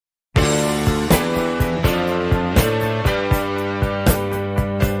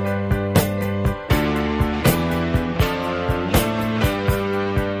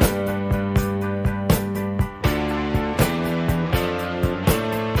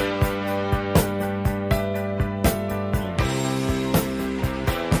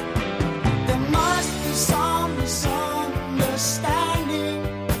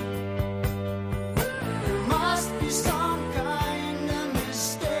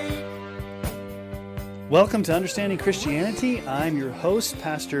Welcome to Understanding Christianity. I'm your host,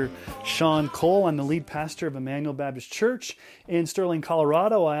 Pastor Sean Cole. I'm the lead pastor of Emmanuel Baptist Church in Sterling,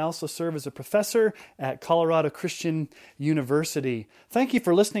 Colorado. I also serve as a professor at Colorado Christian University. Thank you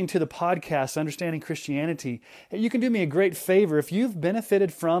for listening to the podcast, Understanding Christianity. You can do me a great favor. If you've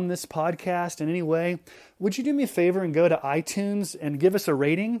benefited from this podcast in any way, would you do me a favor and go to iTunes and give us a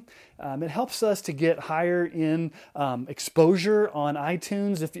rating? It helps us to get higher in exposure on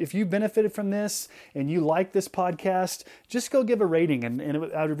iTunes. If you benefited from this and you like this podcast, just go give a rating,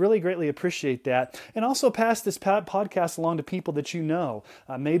 and I would really greatly appreciate that. And also pass this podcast along to people that you know.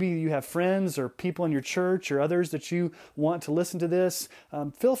 Maybe you have friends or people in your church or others that you want to listen to this.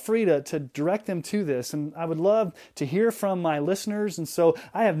 Feel free to direct them to this, and I would love to hear from my listeners. And so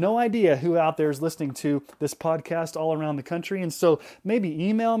I have no idea who out there is listening to this podcast all around the country, and so maybe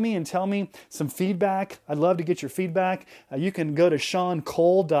email me and tell me some feedback. I'd love to get your feedback. You can go to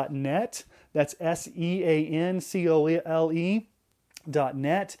seancole.net. That's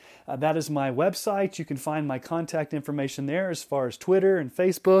SEANCOLE.net. That is my website. You can find my contact information there as far as Twitter and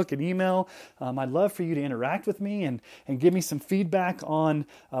Facebook and email. I'd love for you to interact with me and give me some feedback on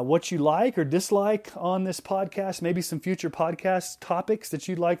what you like or dislike on this podcast, maybe some future podcast topics that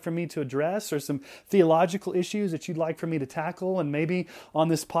you'd like for me to address or some theological issues that you'd like for me to tackle. And maybe on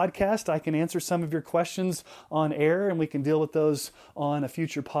this podcast, I can answer some of your questions on air and we can deal with those on a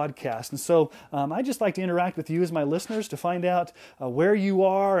future podcast. And so I just like to interact with you as my listeners to find out where you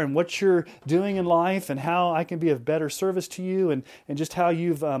are and what you're doing in life and how I can be of better service to you and just how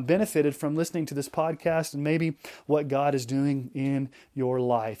you've benefited from listening to this podcast and maybe what God is doing in your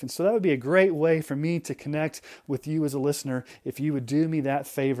life. And so that would be a great way for me to connect with you as a listener if you would do me that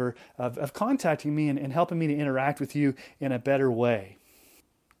favor of contacting me and helping me to interact with you in a better way.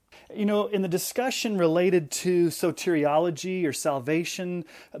 You know, in the discussion related to soteriology or salvation,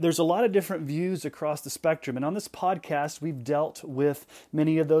 there's a lot of different views across the spectrum. And on this podcast, we've dealt with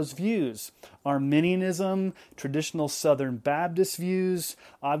many of those views. Arminianism, traditional Southern Baptist views.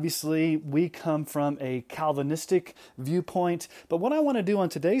 Obviously, we come from a Calvinistic viewpoint. But what I want to do on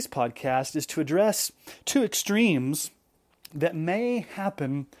today's podcast is to address two extremes that may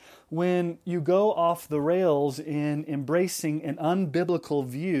happen when you go off the rails in embracing an unbiblical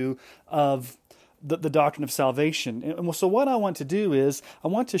view of the doctrine of salvation. And so what I want to do is I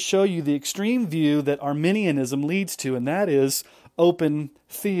want to show you the extreme view that Arminianism leads to, and that is open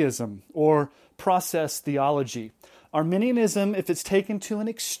theism or process theology. Arminianism, if it's taken to an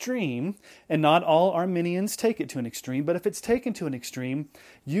extreme, and not all Arminians take it to an extreme, but if it's taken to an extreme,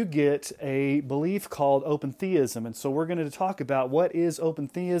 you get a belief called open theism. And so we're going to talk about what is open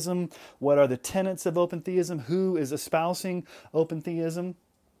theism, what are the tenets of open theism, who is espousing open theism.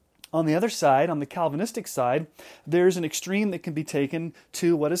 On the other side, on the Calvinistic side, there's an extreme that can be taken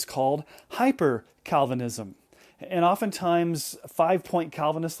to what is called hyper-Calvinism. And oftentimes, 5-point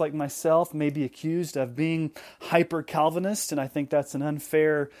Calvinists like myself may be accused of being hyper-Calvinist, and I think that's an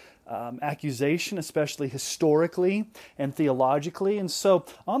unfair accusation, especially historically and theologically. And so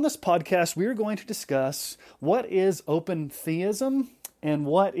on this podcast, we are going to discuss what is open theism and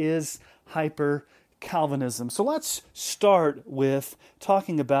what is hyper-Calvinism. So let's start with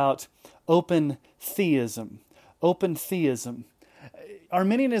talking about open theism. Open theism.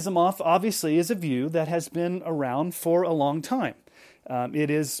 Arminianism obviously is a view that has been around for a long time. It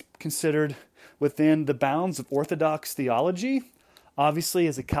is considered within the bounds of Orthodox theology. Obviously,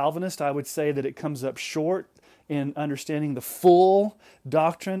 as a Calvinist, I would say that it comes up short in understanding the full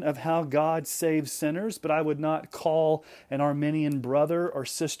doctrine of how God saves sinners, but I would not call an Arminian brother or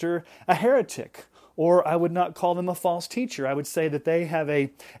sister a heretic, or I would not call them a false teacher. I would say that they have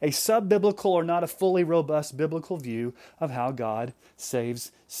a sub-biblical or not a fully robust biblical view of how God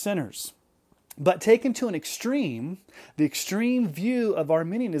saves sinners. But taken to an extreme, the extreme view of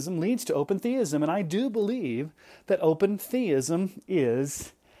Arminianism leads to open theism, and I do believe that open theism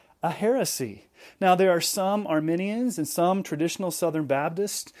is a heresy. Now, there are some Arminians and some traditional Southern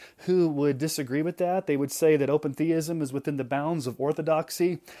Baptists who would disagree with that. They would say that open theism is within the bounds of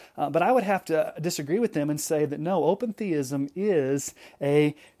orthodoxy. But I would have to disagree with them and say that no, open theism is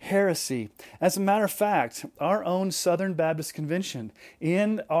a heresy. As a matter of fact, our own Southern Baptist Convention,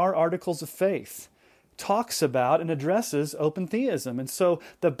 in our Articles of Faith, talks about and addresses open theism. And so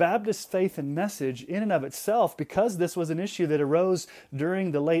the Baptist faith and message in and of itself, because this was an issue that arose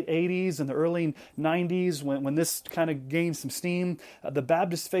during the late 80s and the early 90s when this kind of gained some steam, the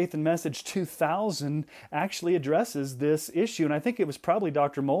Baptist Faith and Message 2000 actually addresses this issue. And I think it was probably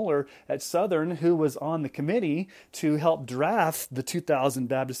Dr. Moeller at Southern who was on the committee to help draft the 2000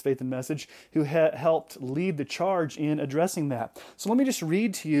 Baptist Faith and Message, who helped lead the charge in addressing that. So let me just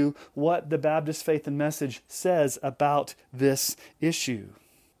read to you what the Baptist Faith and Message Message says about this issue.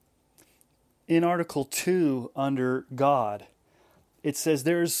 In Article 2 under God, it says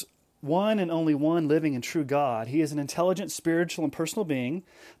there's one and only one living and true God. He is an intelligent, spiritual, and personal being,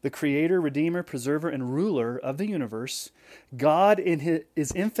 the creator, redeemer, preserver, and ruler of the universe. God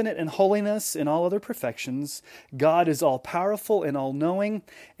is infinite in holiness and all other perfections. God is all-powerful and all-knowing,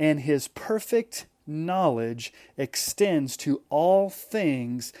 and His perfect knowledge extends to all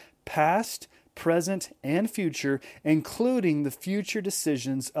things, past, present, and future, including the future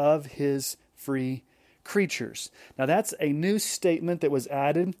decisions of His free creatures. Now that's a new statement that was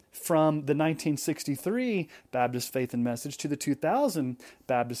added from the 1963 Baptist Faith and Message to the 2000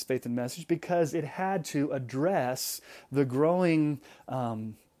 Baptist Faith and Message, because it had to address the growing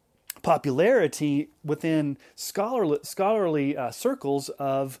popularity within scholarly circles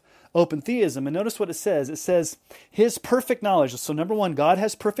of open theism. And notice what it says. It says, His perfect knowledge. So number one, God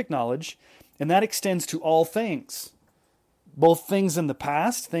has perfect knowledge, and that extends to all things. Both things in the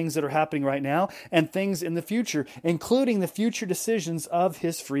past, things that are happening right now, and things in the future, including the future decisions of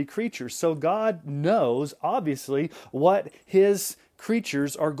His free creatures. So God knows, obviously, what His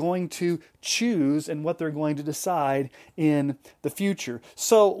creatures are going to choose and what they're going to decide in the future.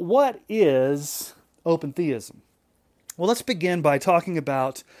 So what is open theism? Well, let's begin by talking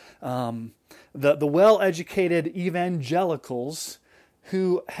about the well-educated evangelicals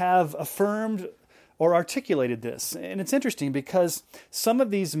who have affirmed or articulated this. And it's interesting because some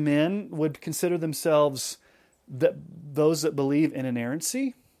of these men would consider themselves those that believe in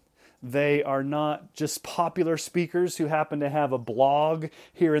inerrancy. They are not just popular speakers who happen to have a blog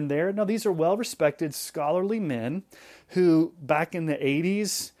here and there. No, these are well-respected scholarly men who back in the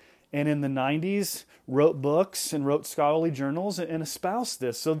 80s and in the 90s wrote books and wrote scholarly journals and espoused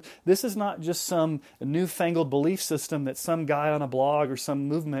this. So this is not just some newfangled belief system that some guy on a blog or some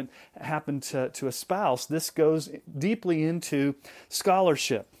movement happened to espouse. This goes deeply into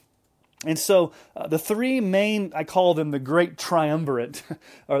scholarship. And so the three main, I call them the great triumvirate,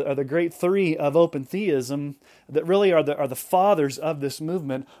 or the great three of open theism that really are the fathers of this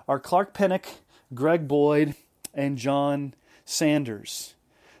movement are Clark Pinnock, Greg Boyd, and John Sanders.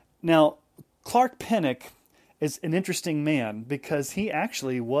 Now, Clark Pinnock is an interesting man because he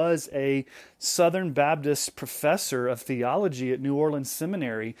actually was a Southern Baptist professor of theology at New Orleans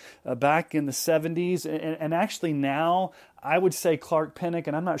Seminary back in the 70s. And actually now, I would say Clark Pinnock,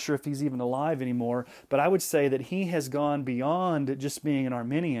 and I'm not sure if he's even alive anymore, but I would say that he has gone beyond just being an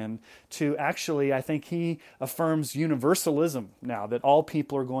Arminian to actually, I think he affirms universalism now, that all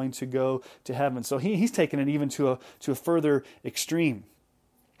people are going to go to heaven. So he's taken it even to a further extreme.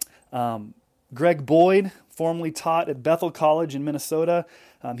 Greg Boyd, formerly taught at Bethel College in Minnesota.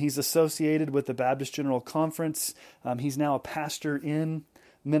 He's associated with the Baptist General Conference. He's now a pastor in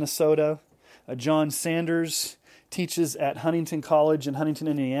Minnesota. John Sanders teaches at Huntington College in Huntington,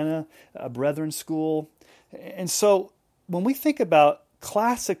 Indiana, a Brethren school. And so when we think about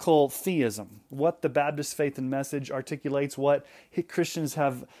classical theism, what the Baptist Faith and Message articulates, what Christians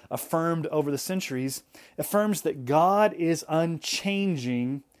have affirmed over the centuries, affirms that God is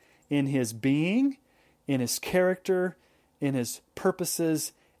unchanging in His being, in His character, in His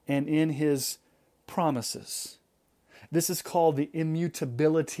purposes, and in His promises. This is called the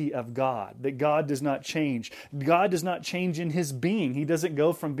immutability of God, that God does not change. God does not change in His being. He doesn't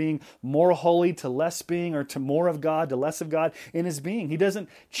go from being more holy to less being, or to more of God to less of God in His being. He doesn't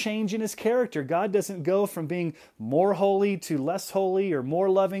change in His character. God doesn't go from being more holy to less holy, or more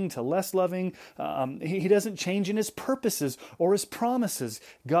loving to less loving. He doesn't change in His purposes or His promises.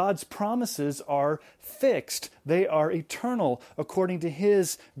 God's promises are fixed. They are eternal according to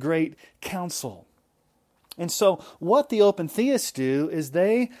His great counsel. And so what the open theists do is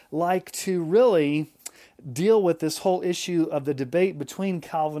they like to really deal with this whole issue of the debate between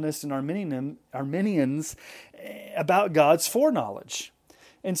Calvinists and Arminians about God's foreknowledge.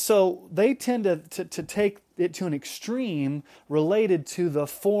 And so they tend to take it to an extreme related to the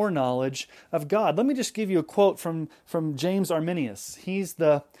foreknowledge of God. Let me just give you a quote from James Arminius. He's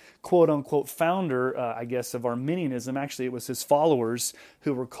the quote-unquote founder, I guess, of Arminianism. Actually, it was his followers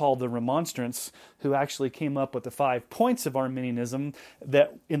who were called the Remonstrants who actually came up with the 5 points of Arminianism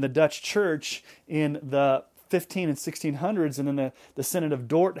that in the Dutch church in the 15 and 1600s, and then the Synod of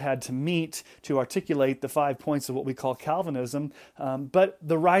Dort had to meet to articulate the 5 points of what we call Calvinism. But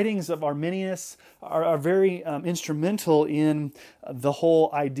the writings of Arminius are very instrumental in the whole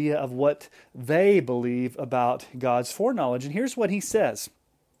idea of what they believe about God's foreknowledge. And here's what he says.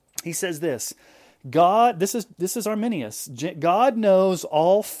 He says this: this is Arminius. God knows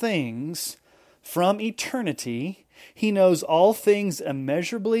all things from eternity He knows all things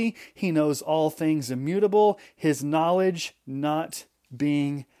immeasurably. He knows all things immutable. His knowledge not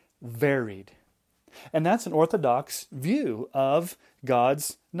being varied. And that's an orthodox view of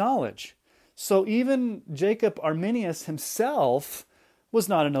God's knowledge. So even Jacob Arminius himself was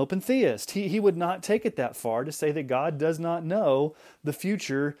not an open theist. He would not take it that far to say that God does not know the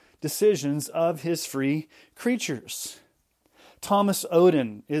future decisions of his free creatures. Thomas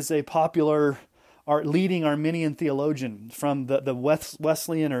Oden is a popular leading Arminian theologian from the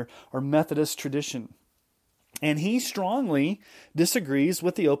Wesleyan or Methodist tradition. And he strongly disagrees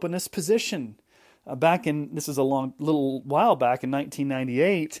with the openist position. This is a little while back in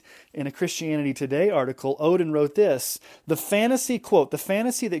 1998, in a Christianity Today article, Oden wrote this: the fantasy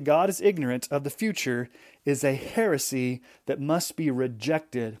that God is ignorant of the future is a heresy that must be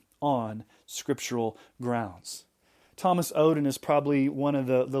rejected on scriptural grounds. Thomas Oden is probably one of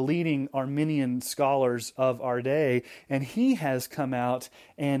the leading Arminian scholars of our day, and he has come out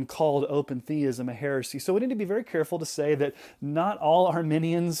and called open theism a heresy. So we need to be very careful to say that not all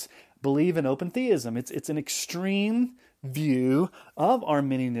Arminians believe in open theism. It's an extreme view of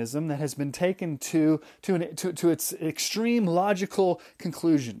Arminianism that has been taken to its extreme logical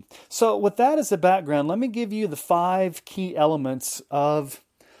conclusion. So with that as a background, let me give you the 5 key elements of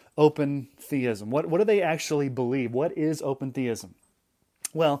open theism. What do they actually believe? What is open theism?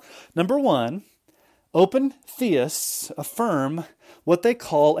 Well, number 1, open theists affirm what they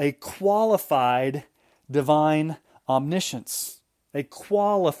call a qualified divine omniscience. A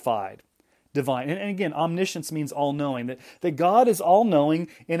qualified divine. And again, omniscience means all-knowing. That God is all-knowing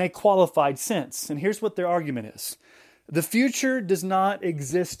in a qualified sense. And here's what their argument is. The future does not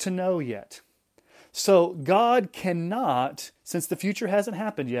exist to know yet. So God cannot, since the future hasn't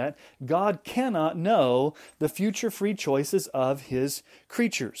happened yet, God cannot know the future free choices of His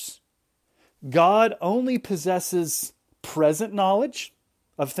creatures. God only possesses present knowledge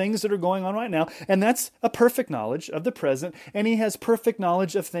of things that are going on right now, and that's a perfect knowledge of the present, and He has perfect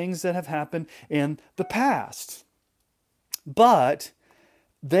knowledge of things that have happened in the past. But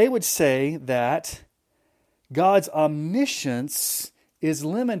they would say that God's omniscience is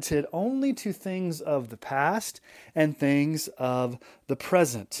limited only to things of the past and things of the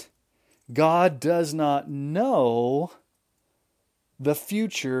present. God does not know the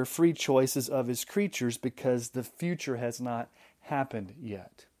future free choices of His creatures because the future has not happened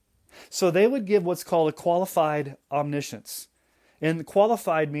yet. So they would give what's called a qualified omniscience. And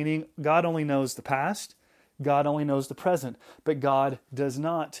qualified meaning God only knows the past, God only knows the present, but God does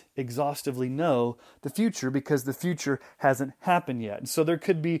not exhaustively know the future because the future hasn't happened yet. And so there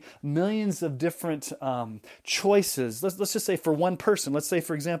could be millions of different choices. Let's just say for one person, let's say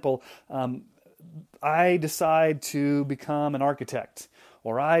for example, I decide to become an architect,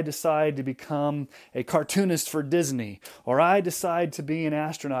 or I decide to become a cartoonist for Disney, or I decide to be an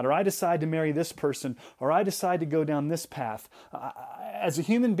astronaut, or I decide to marry this person, or I decide to go down this path. As a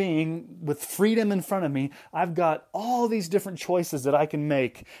human being with freedom in front of me, I've got all these different choices that I can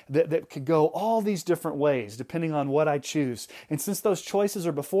make that could go all these different ways depending on what I choose. And since those choices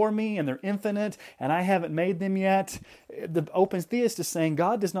are before me and they're infinite and I haven't made them yet, the open theist is saying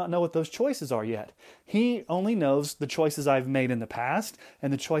God does not know what those choices are yet. He only knows the choices I've made in the past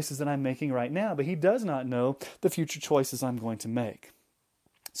and the choices that I'm making right now, but He does not know the future choices I'm going to make.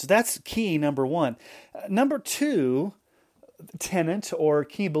 So that's key number 1. Number 2, tenet or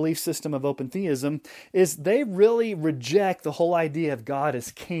key belief system of open theism is they really reject the whole idea of God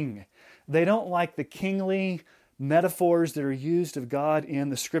as king. They don't like the kingly metaphors that are used of God in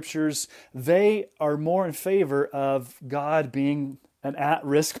the scriptures. They are more in favor of God being an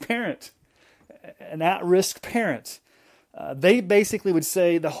at-risk parent. An at-risk parent. They basically would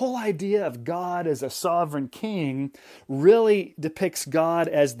say the whole idea of God as a sovereign king really depicts God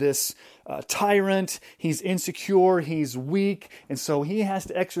as this tyrant. He's insecure, he's weak, and so He has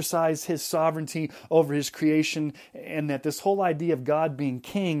to exercise His sovereignty over His creation, and that this whole idea of God being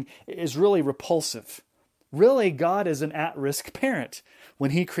king is really repulsive. Really, God is an at-risk parent.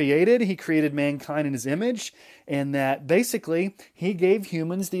 When He created mankind in His image, and that basically He gave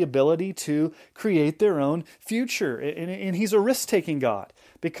humans the ability to create their own future. And He's a risk-taking God,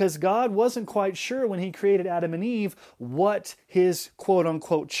 because God wasn't quite sure when He created Adam and Eve what His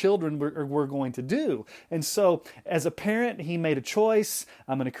quote-unquote children were going to do. And so, as a parent, He made a choice.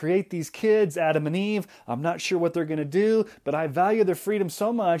 I'm going to create these kids, Adam and Eve. I'm not sure what they're going to do, but I value their freedom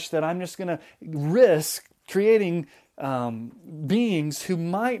so much that I'm just going to risk creating beings who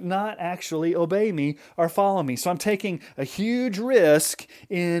might not actually obey me or follow me. So I'm taking a huge risk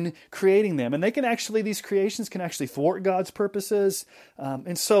in creating them. And these creations can actually thwart God's purposes.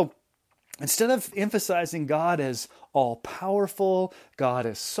 And so Instead of emphasizing God as all-powerful, God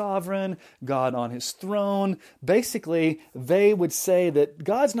as sovereign, God on his throne, basically they would say that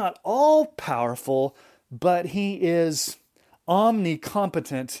God's not all-powerful, but he is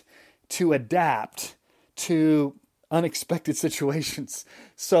omnicompetent to adapt to unexpected situations.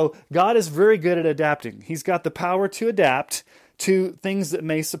 So God is very good at adapting. He's got the power to adapt to things that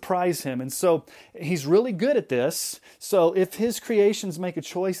may surprise him. And so he's really good at this. So if his creations make a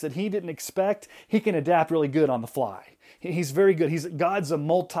choice that he didn't expect, he can adapt really good on the fly. He's very good. God's a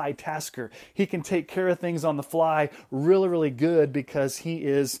multitasker. He can take care of things on the fly really, really good because he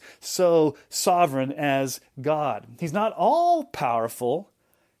is so sovereign as God. He's not all powerful.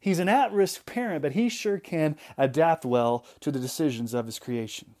 He's an at-risk parent, but he sure can adapt well to the decisions of his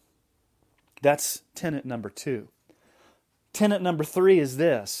creation. That's tenet number 2. Tenet number 3 is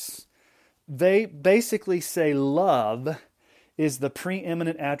this. They basically say love is the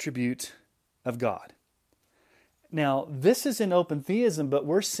preeminent attribute of God. Now, this is in open theism, but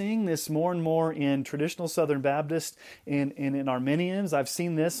we're seeing this more and more in traditional Southern Baptist and in Arminians. I've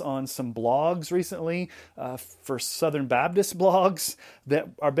seen this on some blogs recently for Southern Baptist blogs that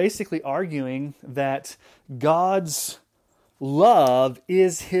are basically arguing that God's love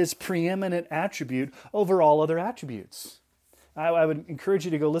is his preeminent attribute over all other attributes. I would encourage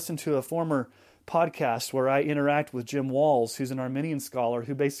you to go listen to a former podcast where I interact with Jim Walls, who's an Arminian scholar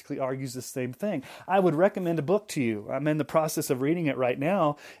who basically argues the same thing. I would recommend a book to you. I'm in the process of reading it right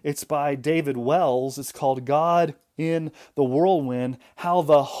now. It's by David Wells. It's called God in the Whirlwind, How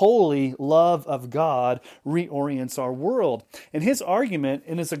the Holy Love of God Reorients Our World. And his argument,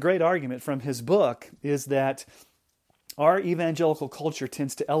 and it's a great argument from his book, is that our evangelical culture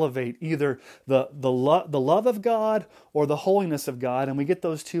tends to elevate either the love of God or the holiness of God, and we get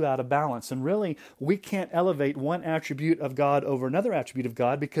those two out of balance. And really, we can't elevate one attribute of God over another attribute of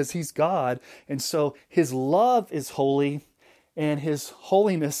God because he's God, and so his love is holy and his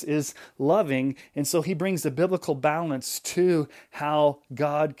holiness is loving, and so he brings a biblical balance to how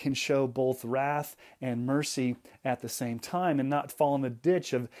God can show both wrath and mercy at the same time and not fall in the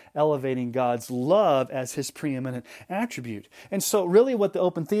ditch of elevating God's love as his preeminent attribute. And so really what the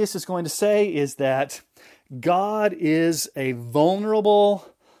open theist is going to say is that God is a vulnerable,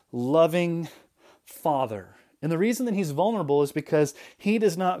 loving Father. And the reason that he's vulnerable is because he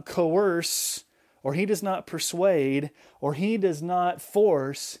does not coerce, or he does not persuade, or he does not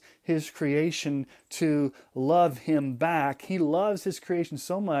force his creation to love him back. He loves his creation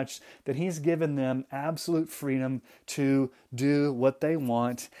so much that he's given them absolute freedom to do what they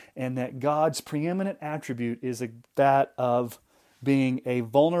want, and that God's preeminent attribute is that of being a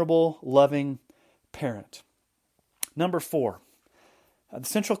vulnerable, loving parent. Number 4, the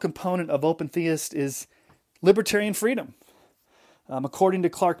central component of open theist is libertarian freedom. According to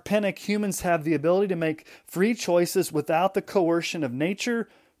Clark Pennock, humans have the ability to make free choices without the coercion of nature,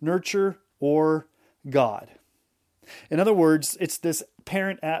 nurture, or God. In other words, it's this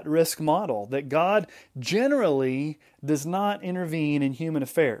parent at-risk model that God generally does not intervene in human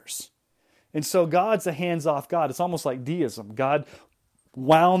affairs. And so God's a hands-off God. It's almost like deism. God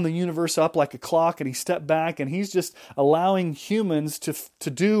wound the universe up like a clock and he stepped back and he's just allowing humans to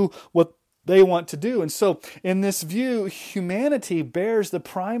do what they want to do. And so in this view, humanity bears the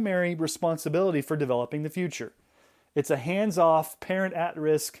primary responsibility for developing the future. It's a hands-off, parent at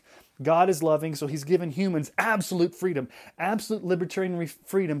risk. God is loving, so he's given humans absolute freedom, absolute libertarian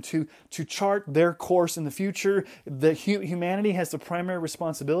freedom to chart their course in the future. Humanity has the primary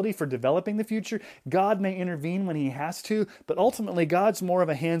responsibility for developing the future. God may intervene when he has to, but ultimately God's more of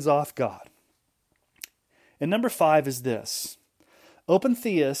a hands-off God. And number 5 is this. Open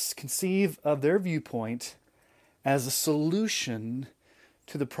theists conceive of their viewpoint as a solution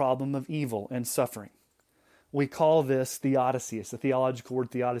to the problem of evil and suffering. We call this theodicy. It's the theological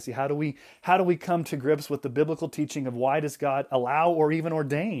word theodicy. How do we come to grips with the biblical teaching of why does God allow or even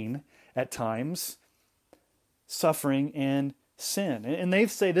ordain at times suffering and sin? And they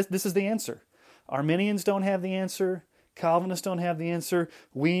say this is the answer. Arminians don't have the answer. Calvinists don't have the answer.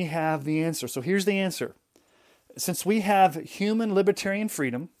 We have the answer. So here's the answer. Since we have human libertarian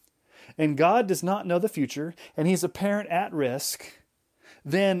freedom, and God does not know the future, and he's a parent at risk,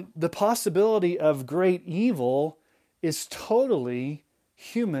 then the possibility of great evil is totally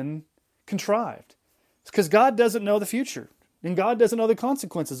human contrived. It's because God doesn't know the future, and God doesn't know the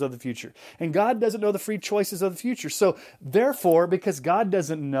consequences of the future, and God doesn't know the free choices of the future. So therefore, because God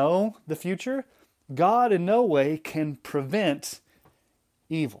doesn't know the future, God in no way can prevent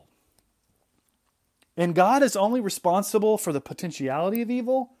evil. And God is only responsible for the potentiality of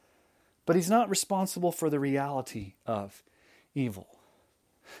evil, but he's not responsible for the reality of evil.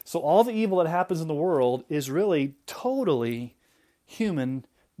 So all the evil that happens in the world is really totally human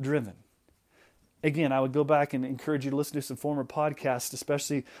driven. Again, I would go back and encourage you to listen to some former podcasts,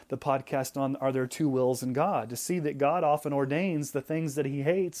 especially the podcast on Are There Two Wills in God, to see that God often ordains the things that He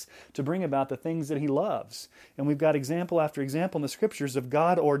hates to bring about the things that He loves. And we've got example after example in the Scriptures of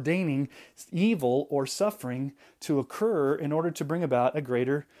God ordaining evil or suffering to occur in order to bring about a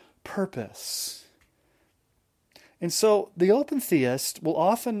greater purpose. And so the open theist will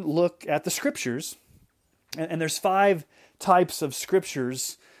often look at the Scriptures, and there's 5 types of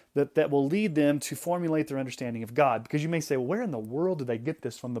Scriptures that will lead them to formulate their understanding of God. Because you may say, well, where in the world did they get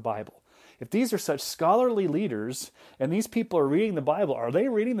this from the Bible? If these are such scholarly leaders and these people are reading the Bible, are they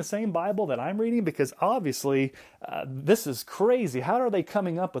reading the same Bible that I'm reading? Because obviously this is crazy. How are they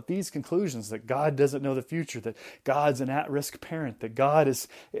coming up with these conclusions that God doesn't know the future, that God's an at-risk parent, that God is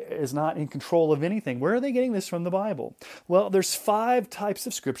not in control of anything? Where are they getting this from the Bible? Well, there's 5 types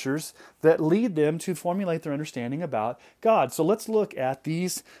of scriptures that lead them to formulate their understanding about God. So let's look at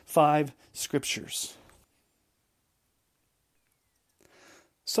these 5 scriptures.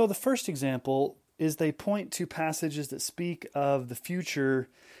 So the first example is they point to passages that speak of the future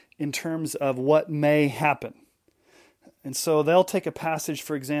in terms of what may happen. And so they'll take a passage,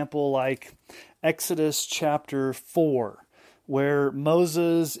 for example, like Exodus chapter 4, where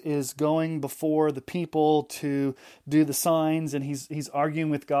Moses is going before the people to do the signs, and he's arguing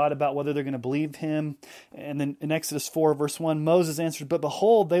with God about whether they're going to believe him. And then in Exodus 4, verse 1, Moses answered, "But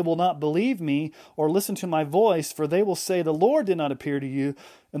behold, they will not believe me or listen to my voice, for they will say, 'The Lord did not appear to you.'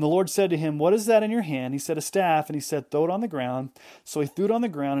 And the Lord said to him, 'What is that in your hand?' He said, 'A staff.' And he said, 'Throw it on the ground.' So he threw it on the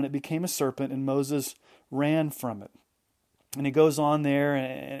ground, and it became a serpent, and Moses ran from it." And he goes on there,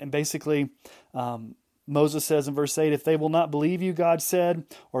 and basically Moses says in verse 8, "If they will not believe you," God said,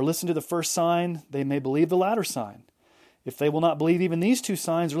 "or listen to the first sign, they may believe the latter sign. If they will not believe even these 2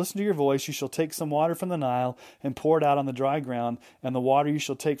 signs or listen to your voice, you shall take some water from the Nile and pour it out on the dry ground, and the water you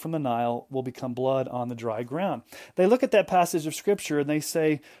shall take from the Nile will become blood on the dry ground." They look at that passage of Scripture and they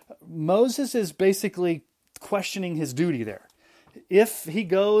say, Moses is basically questioning his duty there. If he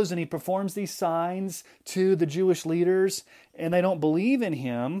goes and he performs these signs to the Jewish leaders and they don't believe in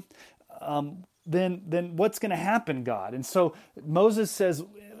him, then what's going to happen, God? And so Moses says,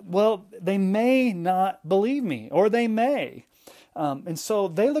 well, they may not believe me, or they may. And so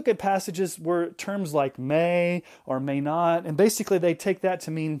they look at passages where terms like may or may not, and basically they take that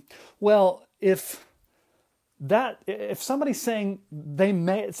to mean, well, if somebody's saying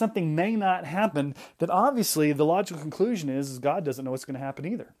something may not happen, then obviously the logical conclusion is God doesn't know what's going to happen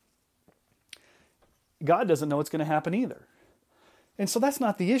either. God doesn't know what's going to happen either. And so that's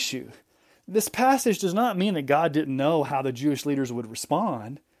not the issue. This passage does not mean that God didn't know how the Jewish leaders would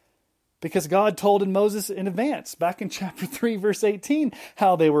respond, because God told Moses in advance, back in chapter 3, verse 18,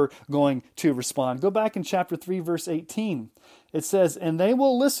 how they were going to respond. Go back in chapter 3, verse 18. It says, "And they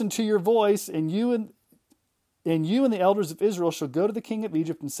will listen to your voice, and you and the elders of Israel shall go to the king of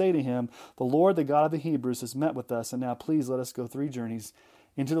Egypt and say to him, 'The Lord, the God of the Hebrews, has met with us, and now please let us go 3 journeys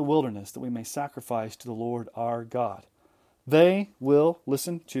into the wilderness, that we may sacrifice to the Lord our God.' They will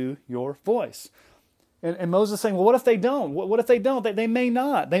listen to your voice." And Moses is saying, well, what if they don't? What if they don't? They may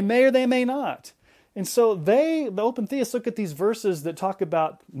not. They may or they may not. And so the open theists look at these verses that talk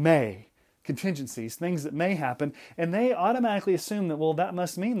about may, contingencies, things that may happen, and they automatically assume that, well, that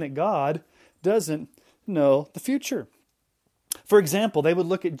must mean that God doesn't know the future. For example, they would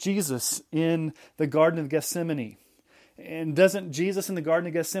look at Jesus in the Garden of Gethsemane. And doesn't Jesus in the Garden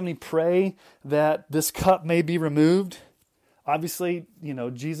of Gethsemane pray that this cup may be removed? Obviously,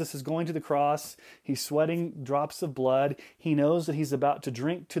 Jesus is going to the cross. He's sweating drops of blood. He knows that he's about to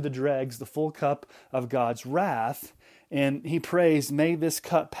drink to the dregs the full cup of God's wrath. And he prays, "May this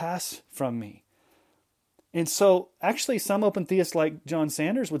cup pass from me." And so, actually, some open theists like John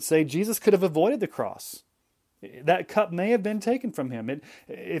Sanders would say Jesus could have avoided the cross. That cup may have been taken from him.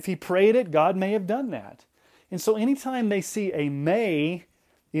 If he prayed it, God may have done that. And so anytime they see a may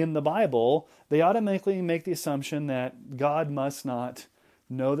in the Bible, they automatically make the assumption that God must not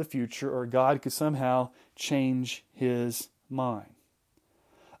know the future, or God could somehow change his mind.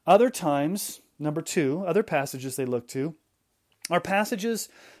 Other times, number 2, other passages they look to are passages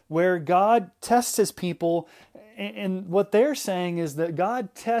where God tests his people, and what they're saying is that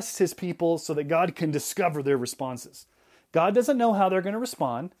God tests his people so that God can discover their responses. God doesn't know how they're going to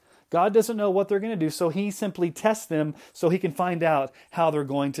respond. God doesn't know what they're going to do, so he simply tests them so he can find out how they're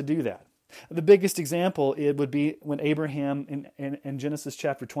going to do that. The biggest example, it would be when Abraham in Genesis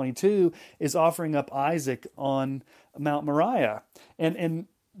chapter 22 is offering up Isaac on Mount Moriah. And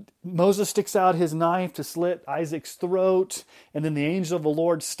Moses sticks out his knife to slit Isaac's throat, and then the angel of the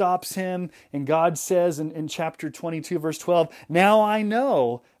Lord stops him, and God says in chapter 22, verse 12, "Now I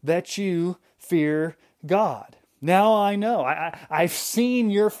know that you fear God." Now I know. I've seen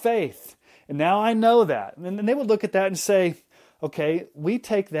your faith, and now I know that. And then they would look at that and say, okay, we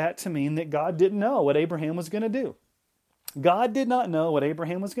take that to mean that God didn't know what Abraham was going to do. God did not know what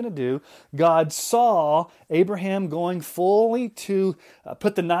Abraham was going to do. God saw Abraham going fully to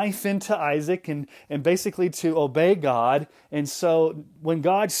put the knife into Isaac and basically to obey God. And so when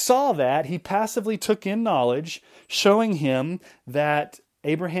God saw that, he passively took in knowledge, showing him that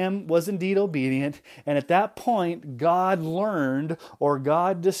Abraham was indeed obedient. And at that point, God learned, or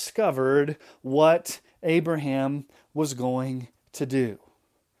God discovered, what Abraham was going to do.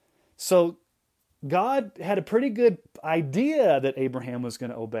 So God had a pretty good idea that Abraham was going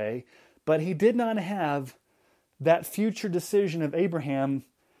to obey, but he did not have that future decision of Abraham.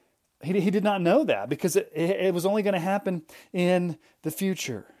 He did not know that because it was only going to happen in the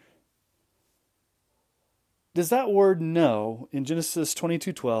future. Does that word "know" in Genesis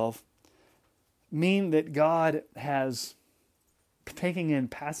 22:12 mean that God has taken in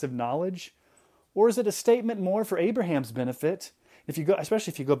passive knowledge? Or is it a statement more for Abraham's benefit?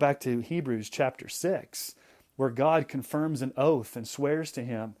 Especially if you go back to Hebrews chapter 6, where God confirms an oath and swears to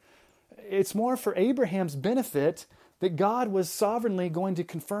him, it's more for Abraham's benefit that God was sovereignly going to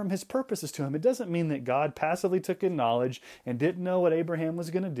confirm his purposes to him. It doesn't mean that God passively took in knowledge and didn't know what Abraham was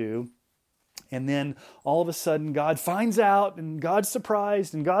going to do. And then all of a sudden God finds out and God's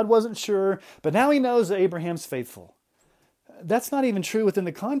surprised and God wasn't sure, but now he knows that Abraham's faithful. That's not even true within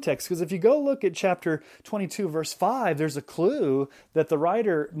the context, because if you go look at chapter 22, verse 5, there's a clue that the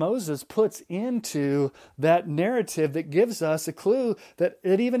writer Moses puts into that narrative that gives us a clue that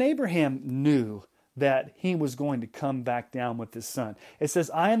even Abraham knew that he was going to come back down with his son. It says,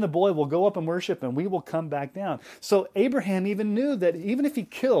 "I and the boy will go up and worship, and we will come back down." So Abraham even knew that even if he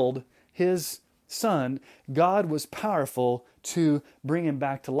killed his son, God was powerful to bring him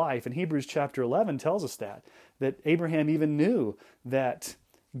back to life. And Hebrews chapter 11 tells us that Abraham even knew that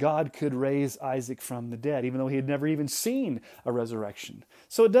God could raise Isaac from the dead, even though he had never even seen a resurrection.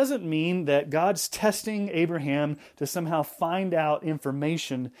 So it doesn't mean that God's testing Abraham to somehow find out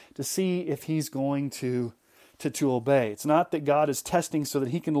information to see if he's going to obey. It's not that God is testing so that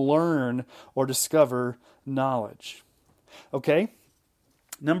he can learn or discover knowledge. Okay?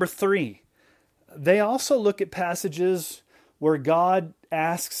 Number 3, they also look at passages where God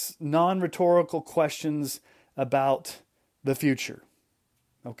asks non-rhetorical questions about the future.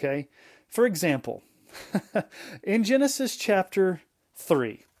 Okay? For example, in Genesis chapter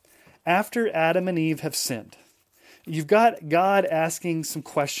 3, after Adam and Eve have sinned, you've got God asking some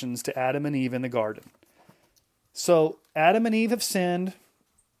questions to Adam and Eve in the garden. So Adam and Eve have sinned,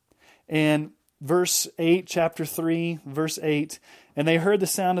 and verse 8, chapter 3, verse 8, "And they heard the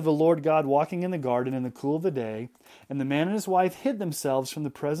sound of the Lord God walking in the garden in the cool of the day, and the man and his wife hid themselves from the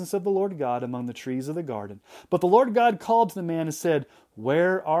presence of the Lord God among the trees of the garden. But the Lord God called to the man and said,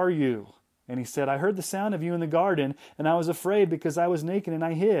 'Where are you?' And he said, 'I heard the sound of you in the garden, and I was afraid because I was naked and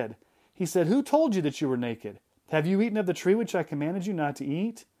I hid.' He said, 'Who told you that you were naked? Have you eaten of the tree which I commanded you not to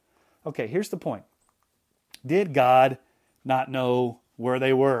eat?'" Okay, here's the point. Did God not know where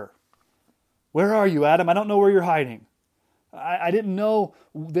they were? "Where are you, Adam? I don't know where you're hiding. I didn't know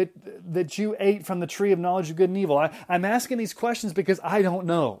that you ate from the tree of knowledge of good and evil. I'm asking these questions because I don't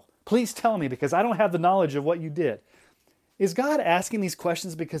know. Please tell me, because I don't have the knowledge of what you did." Is God asking these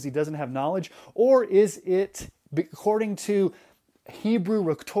questions because he doesn't have knowledge? Or is it, according to Hebrew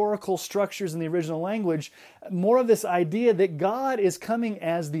rhetorical structures in the original language, more of this idea that God is coming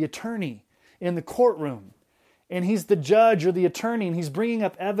as the attorney in the courtroom? And he's the judge or the attorney, and he's bringing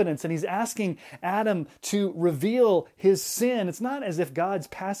up evidence, and he's asking Adam to reveal his sin. It's not as if God's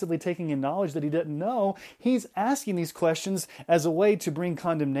passively taking in knowledge that he didn't know. He's asking these questions as a way to bring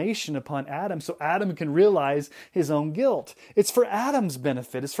condemnation upon Adam so Adam can realize his own guilt. It's for Adam's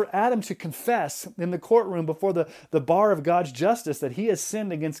benefit. It's for Adam to confess in the courtroom before the bar of God's justice that he has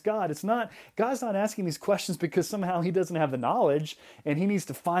sinned against God. God's not asking these questions because somehow he doesn't have the knowledge and he needs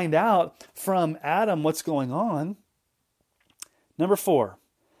to find out from Adam what's going on. Number 4,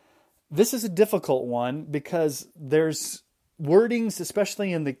 this is a difficult one because there's wordings,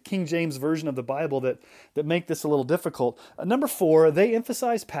 especially in the King James Version of the Bible, that make this a little difficult. Number 4, they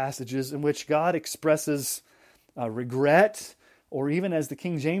emphasize passages in which God expresses regret, or even as the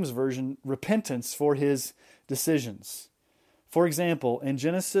King James Version, repentance for his decisions. For example, in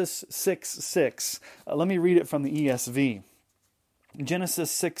Genesis 6:6, let me read it from the ESV. Genesis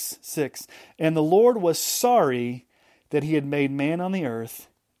 6:6, "And the Lord was sorry that he had made man on the earth,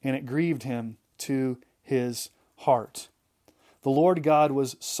 and it grieved him to his heart. The Lord God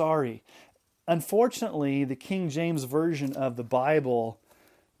was sorry. Unfortunately, the King James Version of the Bible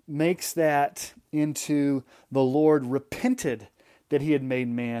makes that into the Lord repented that he had made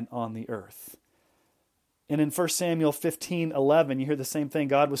man on the earth. And in 1 Samuel 15:11, you hear the same thing.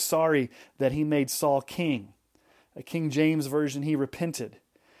 God was sorry that he made Saul king. A King James Version, he repented.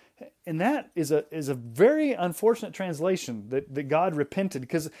 And that is a very unfortunate translation, that God repented.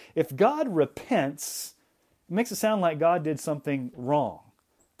 Because if God repents, it makes it sound like God did something wrong,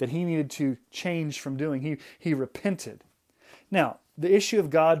 that he needed to change from doing. He repented. Now, the issue of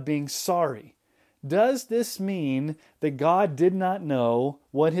God being sorry. Does this mean that God did not know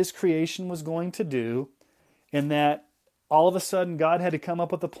what his creation was going to do, and that all of a sudden God had to come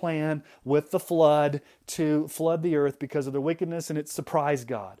up with a plan with the flood to flood the earth because of their wickedness, and it surprised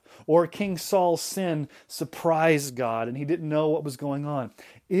God? Or King Saul's sin surprised God and he didn't know what was going on?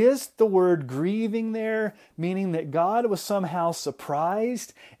 Is the word grieving there meaning that God was somehow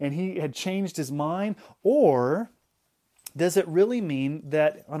surprised and he had changed his mind? Or does it really mean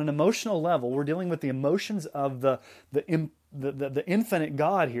that on an emotional level, we're dealing with the emotions of the infinite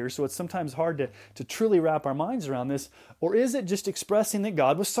God here, so it's sometimes hard to truly wrap our minds around this? Or is it just expressing that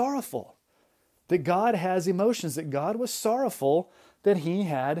God was sorrowful? That God has emotions, that God was sorrowful that he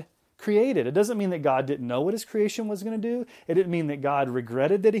had created. It doesn't mean that God didn't know what his creation was going to do. It didn't mean that God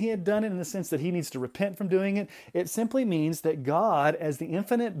regretted that he had done it in the sense that he needs to repent from doing it. It simply means that God, as the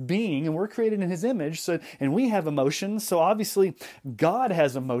infinite being, and we're created in his image, and we have emotions, so obviously God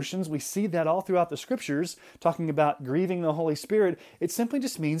has emotions. We see that all throughout the scriptures, talking about grieving the Holy Spirit. It simply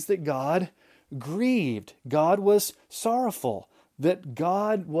just means that God grieved. God was sorrowful. That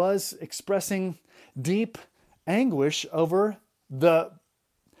God was expressing deep anguish over the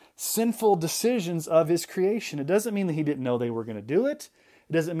sinful decisions of his creation. It doesn't mean that he didn't know they were going to do it.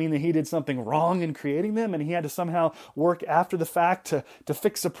 It doesn't mean that he did something wrong in creating them and he had to somehow work after the fact to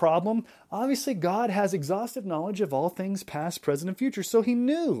fix a problem. Obviously, God has exhaustive knowledge of all things past, present, and future. So he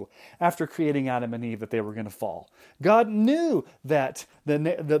knew after creating Adam and Eve that they were going to fall. God knew that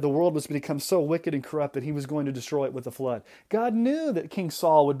the world was become so wicked and corrupt that he was going to destroy it with the flood. God knew that King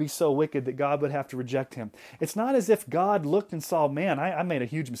Saul would be so wicked that God would have to reject him. It's not as if God looked and saw, man, I made a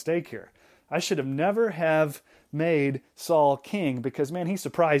huge mistake here. I should have never have made Saul king because, man, he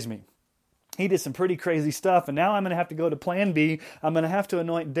surprised me. He did some pretty crazy stuff, and now I'm going to have to go to plan B. I'm going to have to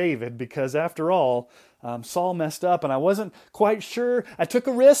anoint David because, after all, Saul messed up, and I wasn't quite sure. I took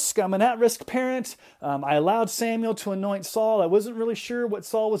a risk. I'm an at-risk parent. I allowed Samuel to anoint Saul. I wasn't really sure what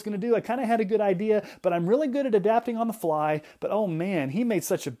Saul was going to do. I kind of had a good idea, but I'm really good at adapting on the fly. But, oh, man, he made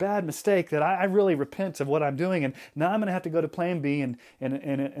such a bad mistake that I really repent of what I'm doing, and now I'm going to have to go to plan B and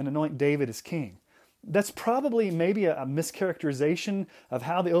anoint David as king. That's probably maybe a mischaracterization of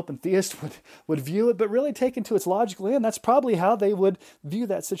how the open theist would view it, but really taken to its logical end, that's probably how they would view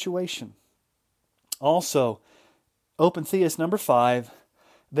that situation. Also, open theist number 5,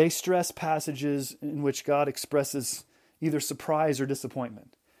 they stress passages in which God expresses either surprise or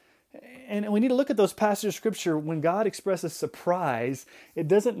disappointment. And we need to look at those passages of Scripture. When God expresses surprise, it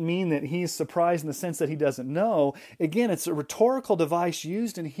doesn't mean that he's surprised in the sense that he doesn't know. Again, it's a rhetorical device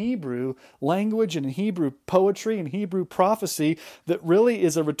used in Hebrew language and in Hebrew poetry and Hebrew prophecy that really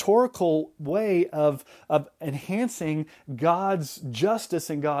is a rhetorical way of enhancing God's justice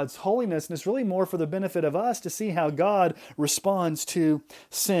and God's holiness. And it's really more for the benefit of us to see how God responds to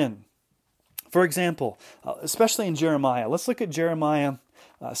sin. For example, especially in Jeremiah, let's look at Jeremiah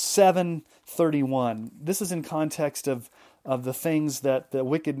 7:31. This is in context of the things that the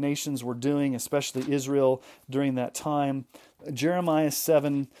wicked nations were doing, especially Israel during that time. Jeremiah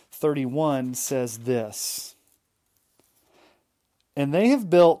 7:31 says this: "And they have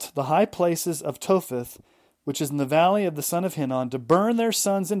built the high places of Topheth, which is in the valley of the son of Hinnom, to burn their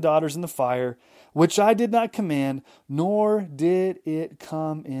sons and daughters in the fire, which I did not command, nor did it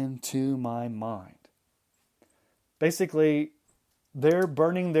come into my mind." Basically, they're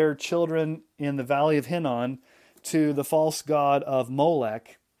burning their children in the valley of Hinnom to the false god of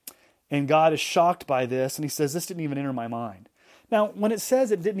Molech. And God is shocked by this, and he says, this didn't even enter my mind. Now, when it says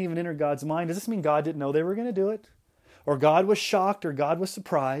it didn't even enter God's mind, does this mean God didn't know they were going to do it? Or God was shocked, or God was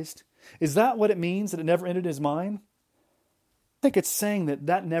surprised? Is that what it means, that it never entered his mind? I think it's saying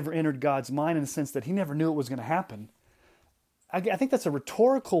that never entered God's mind in the sense that he never knew it was going to happen. I think that's a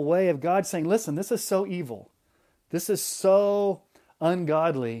rhetorical way of God saying, listen, this is so evil. This is so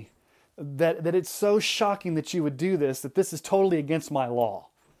ungodly that it's so shocking that you would do this, that this is totally against my law.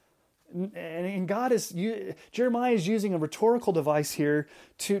 And Jeremiah is using a rhetorical device here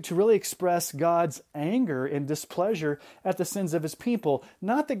to really express God's anger and displeasure at the sins of his people.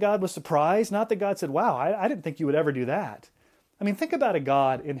 Not that God was surprised, not that God said, wow, I didn't think you would ever do that. I mean, think about a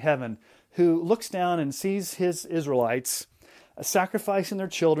God in heaven who looks down and sees his Israelites sacrificing their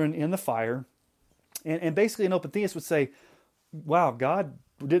children in the fire. And basically an open theist would say, wow, God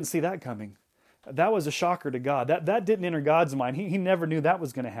didn't see that coming. That was a shocker to God. That didn't enter God's mind. He never knew that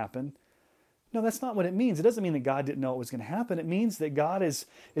was going to happen. No, that's not what it means. It doesn't mean that God didn't know it was going to happen. It means that God is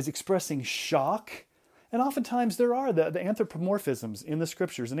expressing shock. And oftentimes there are the anthropomorphisms in the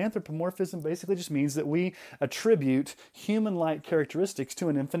Scriptures. And anthropomorphism basically just means that we attribute human-like characteristics to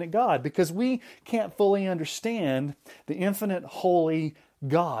an infinite God because we can't fully understand the infinite, holy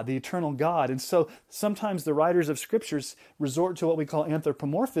God, the eternal God. And so sometimes the writers of Scriptures resort to what we call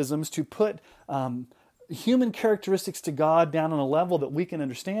anthropomorphisms to put human characteristics to God down on a level that we can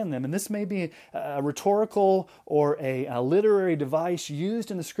understand them. And this may be a rhetorical or a literary device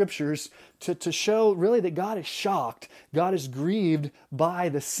used in the Scriptures to show really that God is shocked, God is grieved by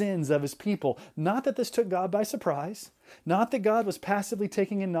the sins of his people. Not that this took God by surprise, not that God was passively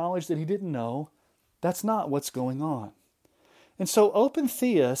taking in knowledge that he didn't know. That's not what's going on. And so open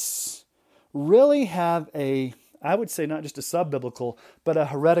theists really have I would say not just a sub-biblical, but a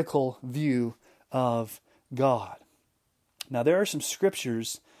heretical view of God. Now, there are some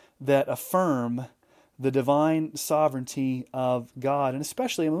scriptures that affirm the divine sovereignty of God, and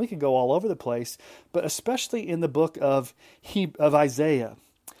especially, we could go all over the place, but especially in the book of Isaiah.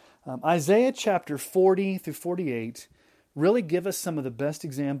 Isaiah chapter 40 through 48 really give us some of the best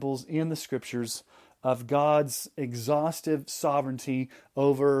examples in the scriptures of God's exhaustive sovereignty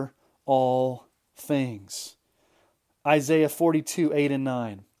over all things. Isaiah 42, 8 and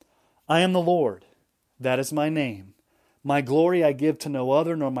 9. I am the Lord, that is my name. My glory I give to no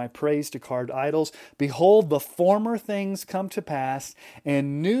other, nor my praise to carved idols. Behold, the former things come to pass,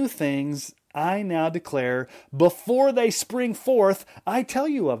 and new things I now declare. Before they spring forth, I tell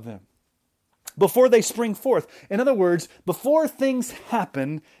you of them. Before they spring forth. In other words, before things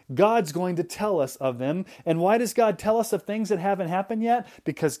happen, God's going to tell us of them. And why does God tell us of things that haven't happened yet?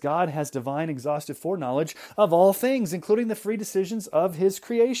 Because God has divine exhaustive foreknowledge of all things, including the free decisions of his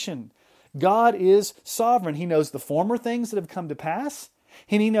creation. God is sovereign. He knows the former things that have come to pass,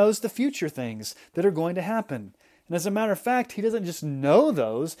 and he knows the future things that are going to happen. And as a matter of fact, he doesn't just know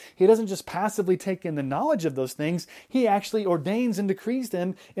those. He doesn't just passively take in the knowledge of those things. He actually ordains and decrees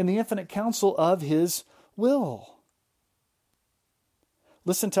them in the infinite counsel of his will.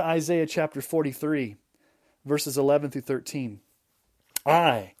 Listen to Isaiah chapter 43, verses 11 through 13.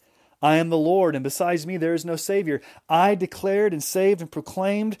 I am the Lord, and besides me there is no Savior. I declared and saved and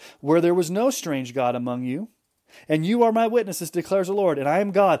proclaimed where there was no strange God among you. And you are my witnesses, declares the Lord, and I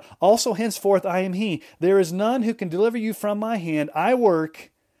am God. Also henceforth I am He. There is none who can deliver you from my hand. I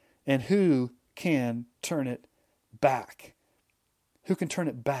work, and who can turn it back? Who can turn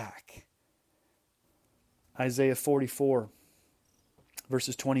it back? Isaiah 44,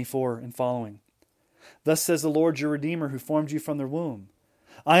 verses 24 and following. Thus says the Lord your Redeemer, who formed you from the womb.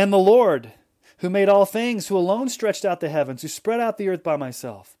 I am the Lord, who made all things, who alone stretched out the heavens, who spread out the earth by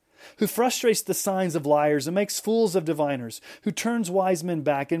myself, who frustrates the signs of liars and makes fools of diviners, who turns wise men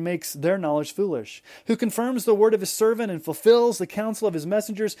back and makes their knowledge foolish, who confirms the word of his servant and fulfills the counsel of his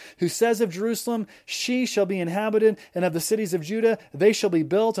messengers, who says of Jerusalem, she shall be inhabited, and of the cities of Judah, they shall be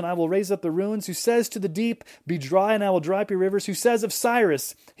built, and I will raise up the ruins, who says to the deep, be dry, and I will dry up your rivers, who says of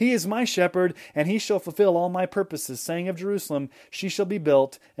Cyrus, he is my shepherd, and he shall fulfill all my purposes, saying of Jerusalem, she shall be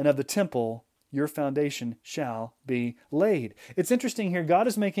built, and of the temple, your foundation shall be laid. It's interesting here, God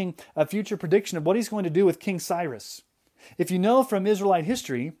is making a future prediction of what he's going to do with King Cyrus. If you know from Israelite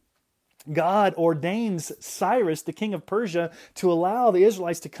history, God ordains Cyrus, the king of Persia, to allow the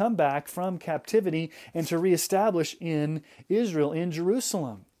Israelites to come back from captivity and to reestablish in Israel, in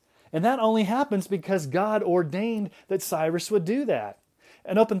Jerusalem. And that only happens because God ordained that Cyrus would do that.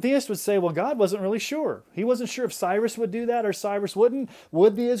 An open theist would say, well, God wasn't really sure. He wasn't sure if Cyrus would do that or Cyrus wouldn't.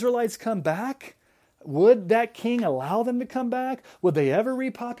 Would the Israelites come back? Would that king allow them to come back? Would they ever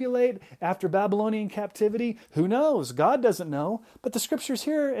repopulate after Babylonian captivity? Who knows? God doesn't know. But the scriptures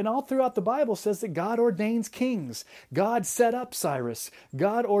here and all throughout the Bible says that God ordains kings. God set up Cyrus.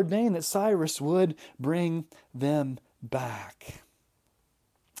 God ordained that Cyrus would bring them back.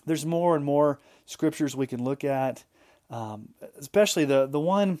 There's more and more scriptures we can look at. Especially the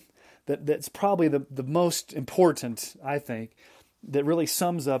one that's probably the most important, I think, that really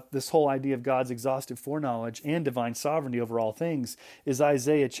sums up this whole idea of God's exhaustive foreknowledge and divine sovereignty over all things is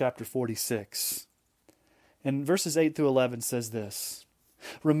Isaiah chapter 46. And verses 8 through 11 says this,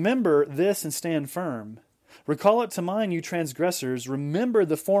 Remember this and stand firm. Recall it to mind, you transgressors. Remember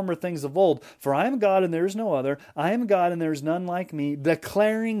the former things of old. For I am God and there is no other. I am God and there is none like me,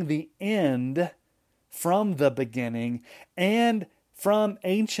 declaring the end from the beginning and from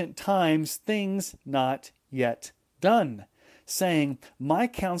ancient times things not yet done, saying, my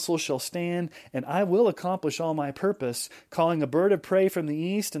counsel shall stand, and I will accomplish all my purpose, calling a bird of prey from the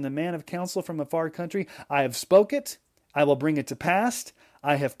east and the man of counsel from a far country. I have spoke it, I will bring it to pass.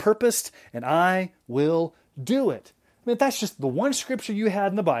 I have purposed, and I will do it. I mean, that's just the one scripture you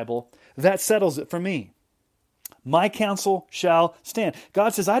had in the Bible, that settles it for me. My counsel shall stand.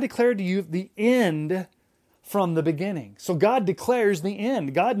 God says, I declare to you the end from the beginning. So God declares the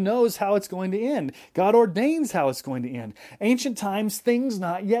end. God knows how it's going to end. God ordains how it's going to end. Ancient times, things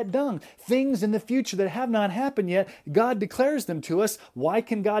not yet done. Things in the future that have not happened yet, God declares them to us. Why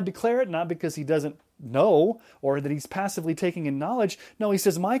can God declare it? Not because He doesn't know or that He's passively taking in knowledge. No, He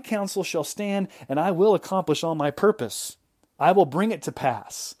says, my counsel shall stand and I will accomplish all my purpose. I will bring it to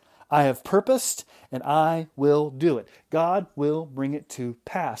pass. I have purposed and I will do it. God will bring it to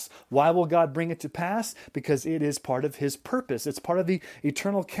pass. Why will God bring it to pass? Because it is part of His purpose. It's part of the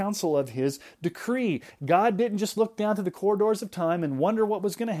eternal counsel of His decree. God didn't just look down through the corridors of time and wonder what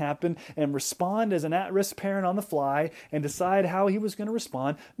was going to happen and respond as an at-risk parent on the fly and decide how He was going to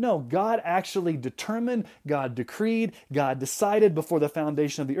respond. No, God actually determined, God decreed, God decided before the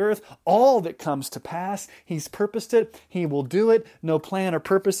foundation of the earth all that comes to pass. He's purposed it. He will do it. No plan or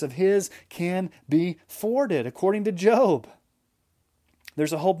purpose of His can be thwarted, according to Job.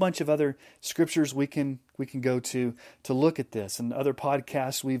 There's a whole bunch of other scriptures we can go to look at this, and other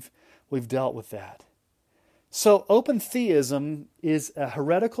podcasts we've dealt with that. So open theism is a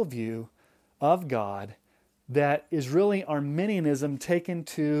heretical view of God that is really Arminianism taken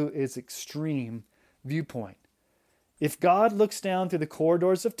to its extreme viewpoint. If God looks down through the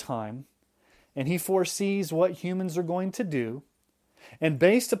corridors of time and He foresees what humans are going to do, and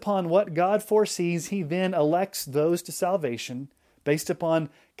based upon what God foresees, He then elects those to salvation. Based upon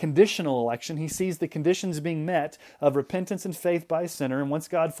conditional election, He sees the conditions being met of repentance and faith by a sinner. And once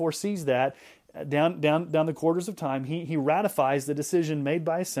God foresees that, down the corridors of time, he ratifies the decision made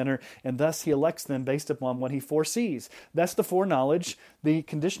by a sinner, and thus He elects them based upon what He foresees. That's the foreknowledge, the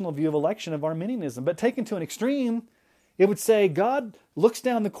conditional view of election of Arminianism. But taken to an extreme, it would say God looks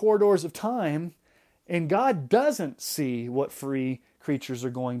down the corridors of time, and God doesn't see what free creatures are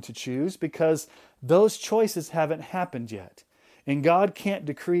going to choose because those choices haven't happened yet. And God can't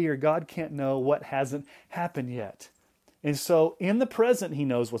decree or God can't know what hasn't happened yet. And so in the present, He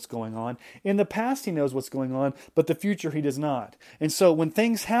knows what's going on. In the past, He knows what's going on, but the future, He does not. And so when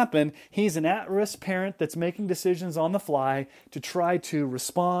things happen, He's an at-risk parent that's making decisions on the fly to try to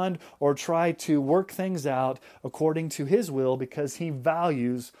respond or try to work things out according to His will because He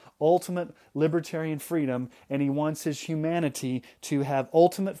values ultimate libertarian freedom and He wants His humanity to have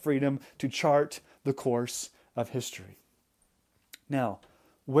ultimate freedom to chart the course of history. Now,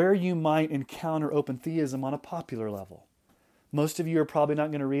 where you might encounter open theism on a popular level. Most of you are probably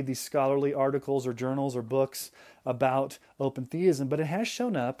not going to read these scholarly articles or journals or books about open theism, but it has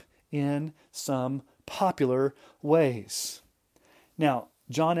shown up in some popular ways. Now,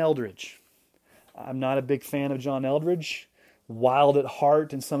 John Eldredge. I'm not a big fan of John Eldredge. Wild at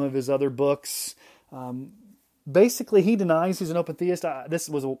Heart and some of his other books. Basically, he denies he's an open theist. This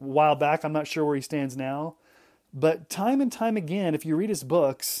was a while back. I'm not sure where he stands now. But time and time again, if you read his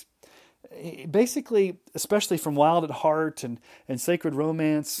books, basically, especially from Wild at Heart and Sacred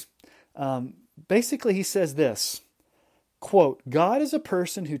Romance, basically he says this, quote, God is a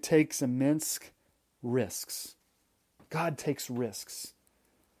person who takes immense risks. God takes risks.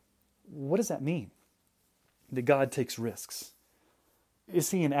 What does that mean? That God takes risks?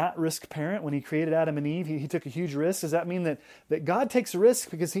 Is He an at-risk parent? When He created Adam and Eve, he took a huge risk. Does that mean that God takes a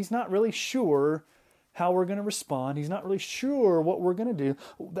risk because He's not really sure how we're going to respond? He's not really sure what we're going to do.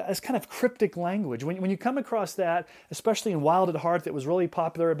 That's kind of cryptic language. When you come across that, especially in Wild at Heart, that was really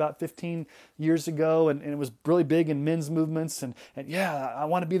popular about 15 years ago, and it was really big in men's movements, and yeah, I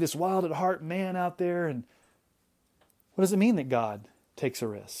want to be this wild at heart man out there. And what does it mean that God takes a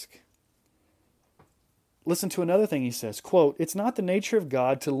risk? Listen to another thing he says, quote, it's not the nature of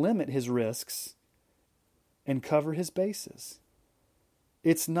God to limit His risks and cover His bases.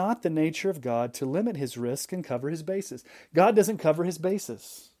 It's not the nature of God to limit His risk and cover His bases. God doesn't cover His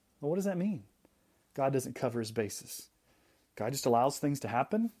bases. Well, what does that mean? God doesn't cover His bases. God just allows things to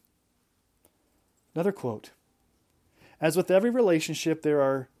happen? Another quote. As with every relationship,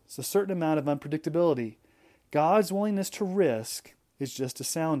 there is a certain amount of unpredictability. God's willingness to risk is just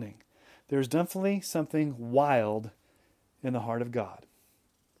astounding. There's definitely something wild in the heart of God.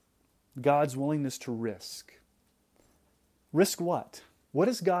 God's willingness to risk. Risk what? What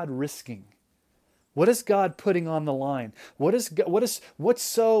is God risking? What is God putting on the line? What's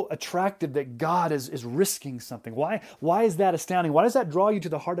so attractive that God is risking something? Why is that astounding? Why does that draw you to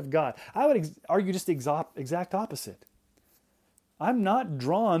the heart of God? I would argue just the exact opposite. I'm not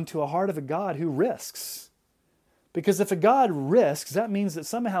drawn to a heart of a God who risks. Because if a God risks, that means that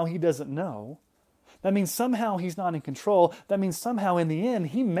somehow He doesn't know. That means somehow He's not in control. That means somehow in the end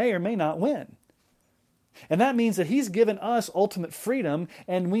He may or may not win. And that means that He's given us ultimate freedom,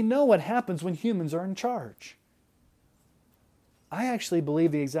 and we know what happens when humans are in charge. I actually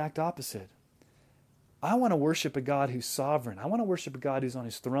believe the exact opposite. I want to worship a God who's sovereign. I want to worship a God who's on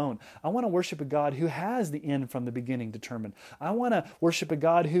His throne. I want to worship a God who has the end from the beginning determined. I want to worship a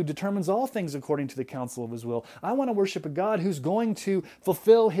God who determines all things according to the counsel of His will. I want to worship a God who's going to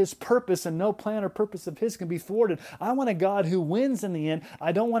fulfill His purpose, and no plan or purpose of His can be thwarted. I want a God who wins in the end.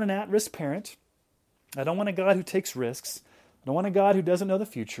 I don't want an at-risk parent. I don't want a God who takes risks. I don't want a God who doesn't know the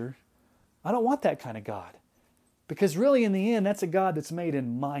future. I don't want that kind of God. Because really, in the end, that's a God that's made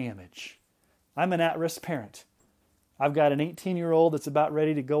in my image. I'm an at-risk parent. I've got an 18-year-old that's about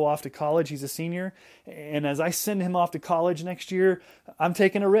ready to go off to college. He's a senior. And as I send him off to college next year, I'm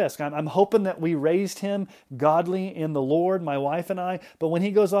taking a risk. I'm hoping that we raised him godly in the Lord, my wife and I. But when he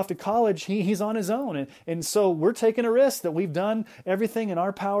goes off to college, he's on his own. And so we're taking a risk that we've done everything in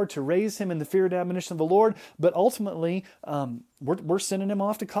our power to raise him in the fear and admonition of the Lord. But ultimately, we're sending him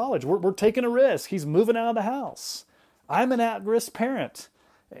off to college. We're taking a risk. He's moving out of the house. I'm an at-risk parent.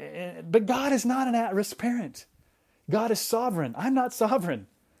 But God is not an at-risk parent. God is sovereign. I'm not sovereign.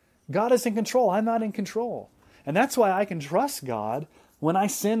 God is in control. I'm not in control. And that's why I can trust God when I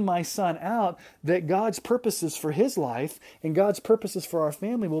send my son out, that God's purposes for his life and God's purposes for our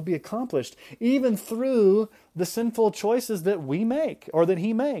family will be accomplished, even through the sinful choices that we make or that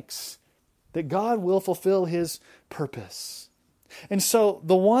he makes, that God will fulfill his purpose. And so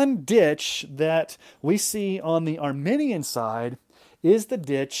the one ditch that we see on the Arminian side is the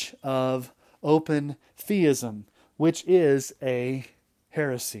ditch of open theism, which is a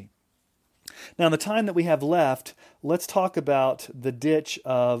heresy. Now, in the time that we have left, let's talk about the ditch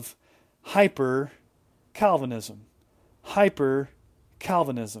of hyper-Calvinism.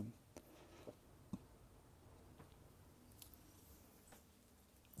 Hyper-Calvinism.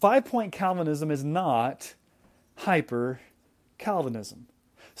 5-point Calvinism is not hyper-Calvinism.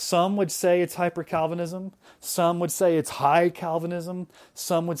 Some would say it's hyper-Calvinism. Some would say it's high Calvinism.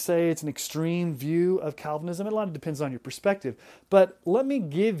 Some would say it's an extreme view of Calvinism. A lot depends on your perspective. But let me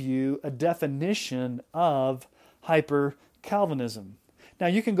give you a definition of hyper-Calvinism. Now,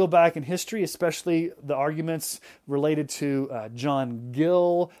 you can go back in history, especially the arguments related to John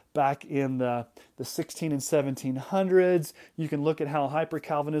Gill back in the 16 and 1700s. You can look at how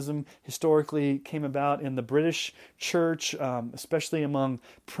hyper-Calvinism historically came about in the British church, especially among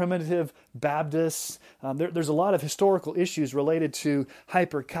primitive Baptists. There's a lot of historical issues related to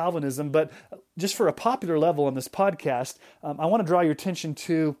hyper-Calvinism, but just for a popular level on this podcast, I want to draw your attention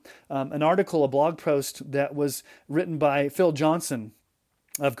to an article, a blog post that was written by Phil Johnson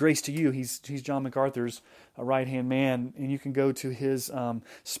of Grace to You. He's John MacArthur's right-hand man, and you can go to his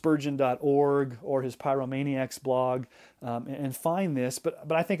Spurgeon.org or his Pyromaniacs blog and find this,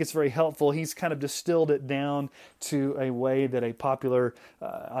 but I think it's very helpful. He's kind of distilled it down to a way that on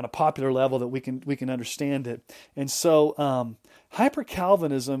a popular level that we can understand it. And so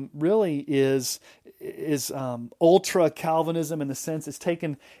hyper-Calvinism really is ultra-Calvinism in the sense it's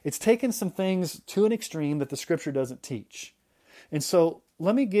taken some things to an extreme that the Scripture doesn't teach. And so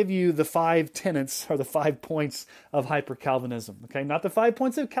let me give you the 5 tenets or the 5 points of hyper-Calvinism. Okay, not the 5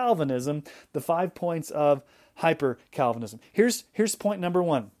 points of Calvinism, the 5 points of hyper-Calvinism. Here's point number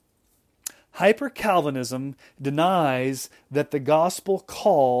 1. Hyper-Calvinism denies that the gospel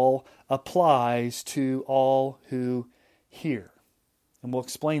call applies to all who hear. And we'll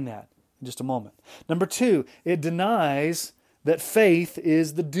explain that in just a moment. Number 2, it denies that faith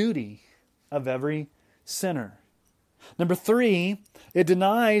is the duty of every sinner. Number 3, it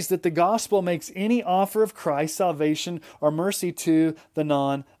denies that the gospel makes any offer of Christ's salvation or mercy to the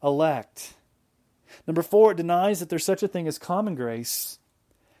non-elect. Number 4, it denies that there's such a thing as common grace.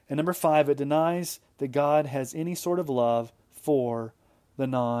 And number 5, it denies that God has any sort of love for the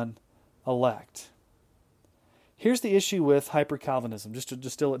non-elect. Here's the issue with hyper-Calvinism, just to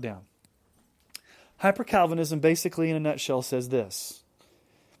distill it down. Hyper-Calvinism basically in a nutshell says this: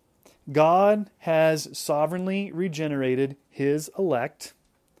 God has sovereignly regenerated His elect,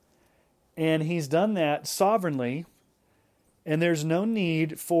 and He's done that sovereignly, and there's no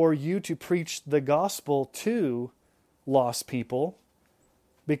need for you to preach the gospel to lost people,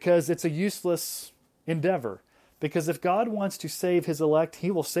 because it's a useless endeavor. Because if God wants to save His elect,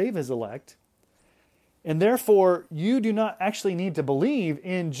 He will save His elect. And therefore, you do not actually need to believe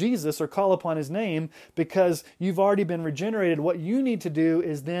in Jesus or call upon His name because you've already been regenerated. What you need to do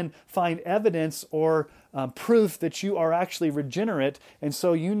is then find evidence or proof that you are actually regenerate. And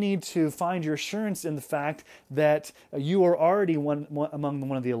so you need to find your assurance in the fact that you are already among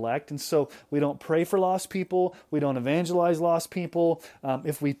one of the elect. And so we don't pray for lost people. We don't evangelize lost people.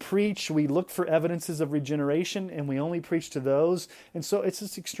 If we preach, we look for evidences of regeneration and we only preach to those. And so it's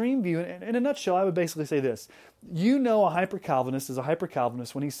this extreme view. And in a nutshell, I would basically say this. You know a hyper-Calvinist is a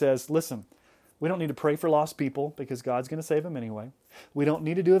hyper-Calvinist when he says, listen, we don't need to pray for lost people because God's going to save them anyway. We don't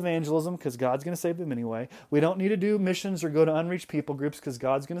need to do evangelism because God's going to save them anyway. We don't need to do missions or go to unreached people groups because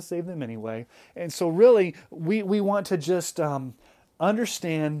God's going to save them anyway. And so really, we want to just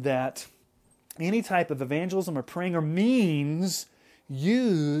understand that any type of evangelism or praying or means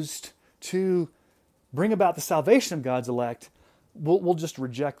used to bring about the salvation of God's elect, we'll just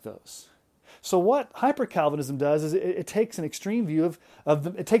reject those. So what hyper-Calvinism does is it takes an extreme view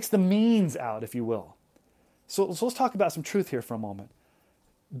it takes the means out, if you will. So let's talk about some truth here for a moment.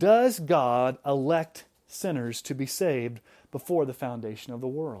 Does God elect sinners to be saved before the foundation of the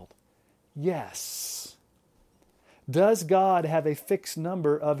world? Yes. Does God have a fixed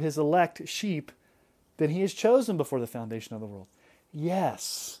number of His elect sheep that He has chosen before the foundation of the world?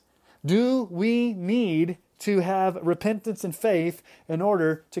 Yes. Do we need to have repentance and faith in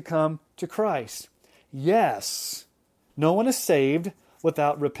order to come to Christ? Yes. No one is saved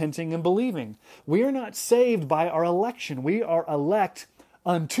without repenting and believing. We are not saved by our election. We are elect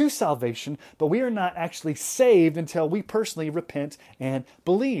unto salvation, but we are not actually saved until we personally repent and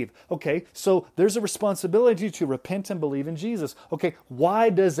believe. Okay, so there's a responsibility to repent and believe in Jesus. Okay, why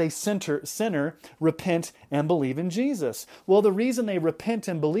does a sinner repent and believe in Jesus? Well, the reason they repent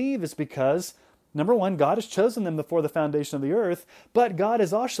and believe is because number one, God has chosen them before the foundation of the earth, but God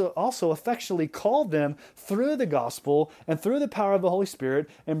has also effectually called them through the gospel and through the power of the Holy Spirit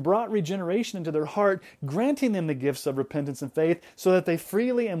and brought regeneration into their heart, granting them the gifts of repentance and faith so that they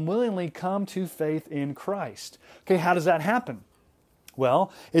freely and willingly come to faith in Christ. Okay, how does that happen?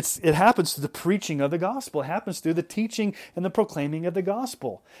 Well, it happens through the preaching of the gospel. It happens through the teaching and the proclaiming of the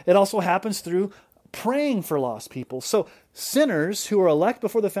gospel. It also happens through praying for lost people. So sinners who are elect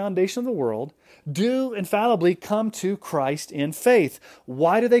before the foundation of the world do infallibly come to Christ in faith.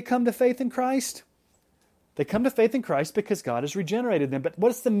 Why do they come to faith in Christ? They come to faith in Christ because God has regenerated them. But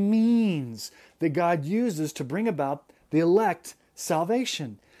what's the means that God uses to bring about the elect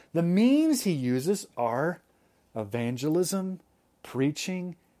salvation? The means He uses are evangelism,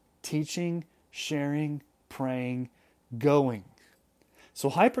 preaching, teaching, sharing, praying, going. So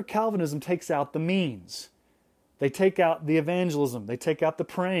hyper-Calvinism takes out the means. They take out the evangelism. They take out the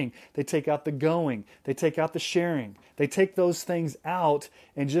praying. They take out the going. They take out the sharing. They take those things out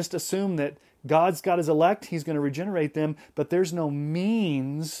and just assume that God's got His elect. He's going to regenerate them, but there's no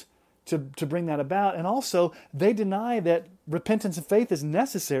means to bring that about. And also, they deny that repentance and faith is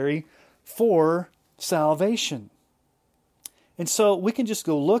necessary for salvation. And so we can just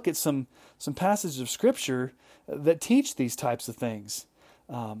go look at some passages of Scripture that teach these types of things.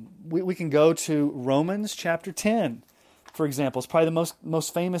 We can go to Romans chapter 10, for example. It's probably the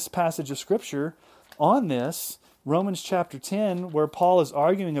most famous passage of Scripture on this. Romans chapter 10, where Paul is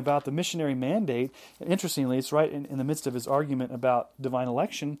arguing about the missionary mandate. Interestingly, it's right in the midst of his argument about divine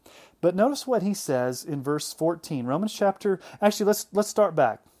election. But notice what he says in verse 14. Actually, let's start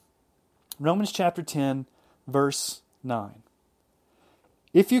back. Romans chapter 10, verse 9.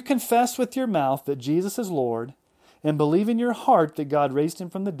 If you confess with your mouth that Jesus is Lord, and believe in your heart that God raised Him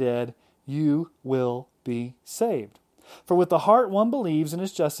from the dead, you will be saved. For with the heart one believes and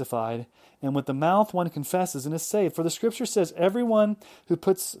is justified, and with the mouth one confesses and is saved. For the Scripture says, everyone who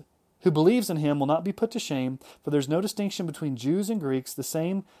believes in Him will not be put to shame, for there's no distinction between Jews and Greeks. The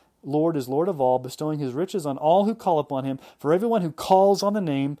same Lord is Lord of all, bestowing His riches on all who call upon Him. For everyone who calls on the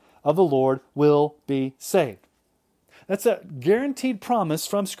name of the Lord will be saved. That's a guaranteed promise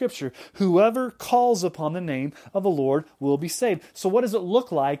from Scripture. Whoever calls upon the name of the Lord will be saved. So what does it look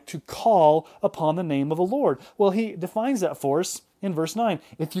like to call upon the name of the Lord? Well, he defines that for us in verse 9.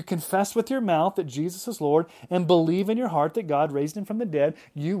 If you confess with your mouth that Jesus is Lord and believe in your heart that God raised Him from the dead,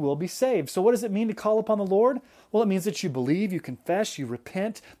 you will be saved. So what does it mean to call upon the Lord? Well, it means that you believe, you confess, you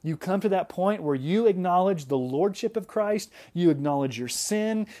repent, you come to that point where you acknowledge the lordship of Christ, you acknowledge your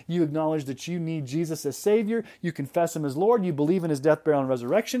sin, you acknowledge that you need Jesus as Savior, you confess Him as Lord, you believe in His death, burial, and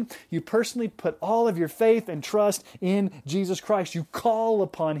resurrection, you personally put all of your faith and trust in Jesus Christ. You call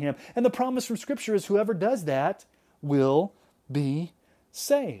upon Him. And the promise from Scripture is whoever does that will be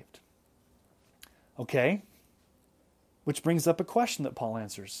saved. Okay, which brings up a question that Paul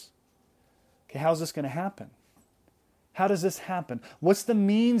answers. Okay, how's this going to happen? How does this happen? What's the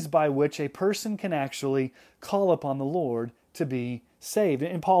means by which a person can actually call upon the Lord to be saved?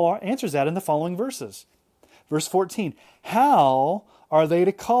 And Paul answers that in the following verses. Verse 14, how are they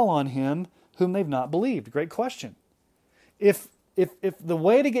to call on him whom they've not believed? Great question. If the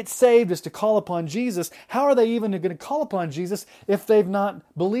way to get saved is to call upon Jesus, how are they even going to call upon Jesus if they've not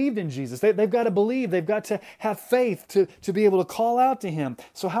believed in Jesus? They've got to believe. They've got to have faith to be able to call out to him.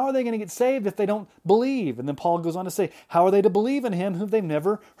 So how are they going to get saved if they don't believe? And then Paul goes on to say, how are they to believe in him whom they've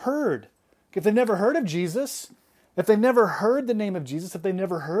never heard? If they've never heard of Jesus, if they've never heard the name of Jesus, if they've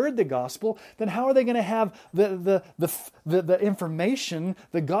never heard the gospel, then how are they going to have the information,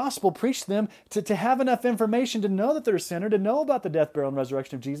 the gospel preached to them, to have enough information to know that they're a sinner, to know about the death, burial, and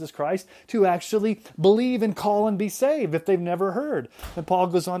resurrection of Jesus Christ, to actually believe and call and be saved if they've never heard? And Paul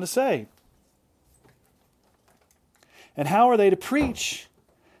goes on to say, and how are they to preach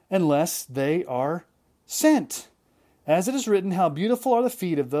unless they are sent? As it is written, how beautiful are the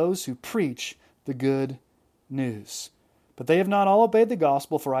feet of those who preach the good news. But they have not all obeyed the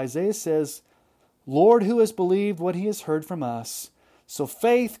gospel, for Isaiah says, Lord, who has believed what he has heard from us? So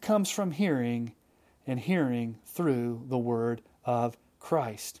faith comes from hearing, and hearing through the word of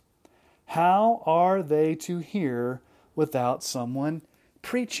Christ. How are they to hear without someone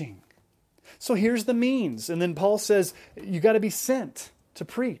preaching? So here's the means. And then Paul says, you got to be sent to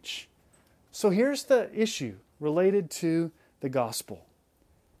preach. So here's the issue related to the gospel.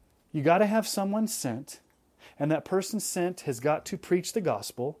 You got to have someone sent, and that person sent has got to preach the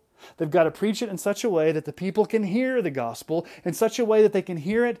gospel. They've got to preach it in such a way that the people can hear the gospel, in such a way that they can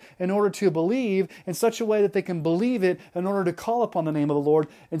hear it in order to believe, in such a way that they can believe it in order to call upon the name of the Lord,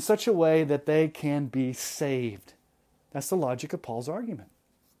 in such a way that they can be saved. That's the logic of Paul's argument.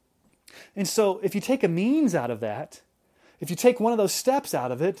 And so if you take a means out of that, if you take one of those steps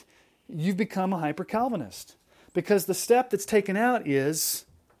out of it, you've become a hyper-Calvinist. Because the step that's taken out is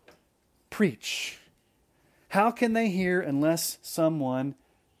preach. How can they hear unless someone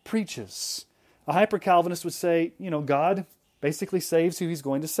preaches? A hyper-Calvinist would say, God basically saves who he's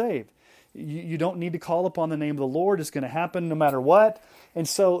going to save. You don't need to call upon the name of the Lord. It's going to happen no matter what. And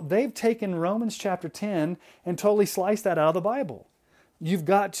so they've taken Romans chapter 10 and totally sliced that out of the Bible. You've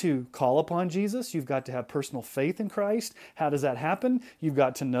got to call upon Jesus. You've got to have personal faith in Christ. How does that happen? You've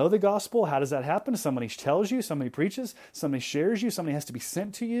got to know the gospel. How does that happen? Somebody tells you, somebody preaches, somebody shares you, somebody has to be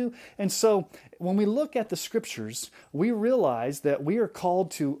sent to you. And so when we look at the scriptures, we realize that we are called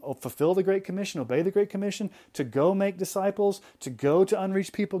to fulfill the Great Commission, obey the Great Commission, to go make disciples, to go to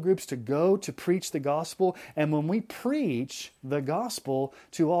unreached people groups, to go to preach the gospel. And when we preach the gospel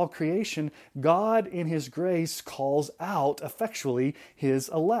to all creation, God in His grace calls out effectually His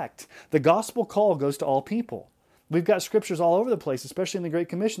elect. The gospel call goes to all people. We've got scriptures all over the place, especially in the Great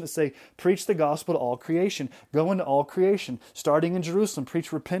Commission, that say, preach the gospel to all creation. Go into all creation. Starting in Jerusalem,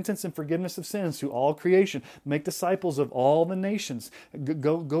 preach repentance and forgiveness of sins to all creation. Make disciples of all the nations.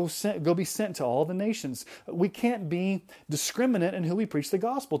 Go be sent to all the nations. We can't be discriminate in who we preach the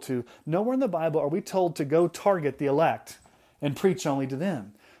gospel to. Nowhere in the Bible are we told to go target the elect and preach only to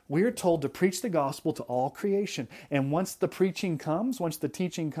them. We are told to preach the gospel to all creation. And once the preaching comes, once the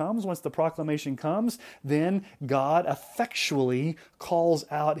teaching comes, once the proclamation comes, then God effectually calls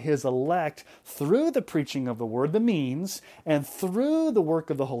out His elect through the preaching of the word, the means, and through the work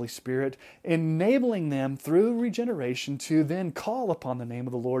of the Holy Spirit, enabling them through regeneration to then call upon the name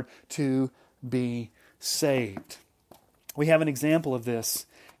of the Lord to be saved. We have an example of this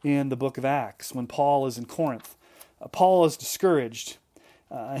in the book of Acts when Paul is in Corinth. Paul is discouraged.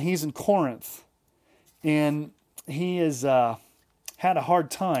 He's in Corinth, and he has had a hard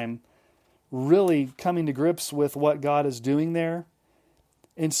time really coming to grips with what God is doing there.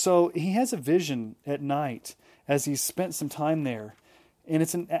 And so he has a vision at night as he's spent some time there. And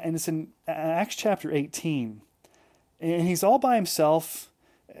it's in Acts chapter 18. And he's all by himself.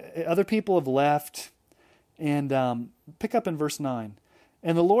 Other people have left. And pick up in verse 9.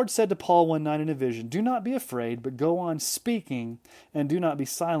 And the Lord said to Paul one night in a vision, do not be afraid, but go on speaking, and do not be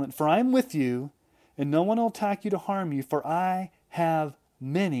silent. For I am with you, and no one will attack you to harm you, for I have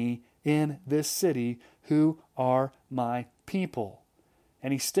many in this city who are my people.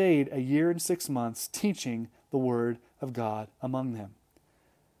 And he stayed 1 year and 6 months teaching the word of God among them.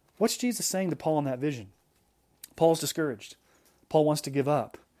 What's Jesus saying to Paul in that vision? Paul's discouraged. Paul wants to give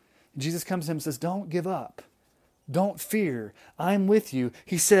up. Jesus comes to him and says, don't give up. Don't fear. I'm with you.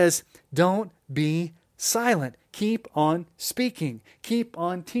 He says, don't be silent. Keep on speaking. Keep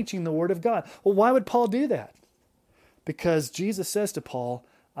on teaching the Word of God. Well, why would Paul do that? Because Jesus says to Paul,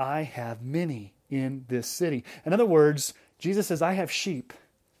 I have many in this city. In other words, Jesus says, I have sheep.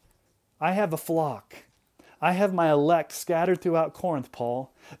 I have a flock. I have my elect scattered throughout Corinth,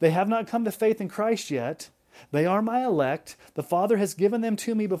 Paul. They have not come to faith in Christ yet. They are my elect. The Father has given them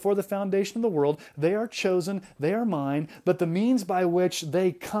to me before the foundation of the world. They are chosen. They are mine. But the means by which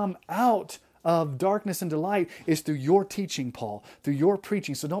they come out of darkness into light is through your teaching, Paul, through your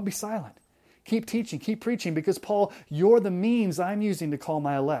preaching. So don't be silent. Keep teaching, keep preaching, because Paul, you're the means I'm using to call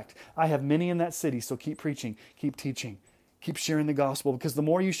my elect. I have many in that city, so keep preaching, keep teaching. Keep sharing the gospel, because the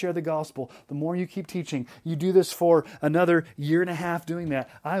more you share the gospel, the more you keep teaching. You do this for another year and a half doing that,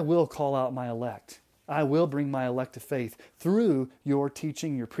 I will call out my elect. I will bring my elect to faith through your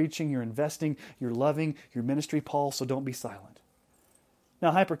teaching, your preaching, your investing, your loving, your ministry, Paul, so don't be silent.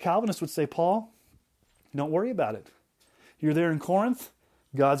 Now, hyper-Calvinists would say, Paul, don't worry about it. You're there in Corinth.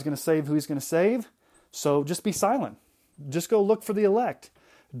 God's going to save who He's going to save. So just be silent. Just go look for the elect.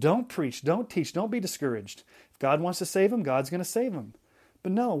 Don't preach. Don't teach. Don't be discouraged. If God wants to save them, God's going to save them.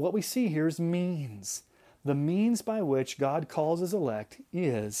 But no, what we see here is means. The means by which God calls His elect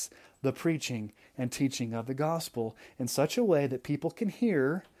is the preaching and teaching of the gospel in such a way that people can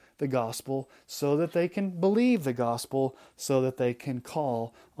hear the gospel so that they can believe the gospel so that they can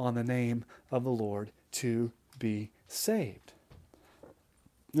call on the name of the Lord to be saved.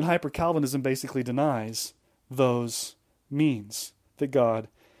 And hyper-Calvinism basically denies those means that God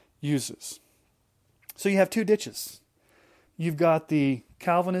uses. So you have two ditches. You've got the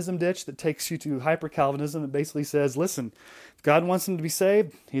Calvinism ditch that takes you to hyper-Calvinism that basically says, listen, if God wants them to be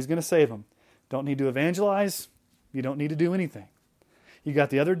saved, He's going to save them. Don't need to evangelize. You don't need to do anything. You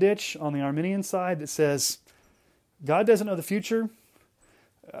got the other ditch on the Arminian side that says, God doesn't know the future.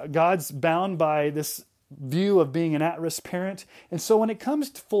 God's bound by this view of being an at-risk parent. And so when it comes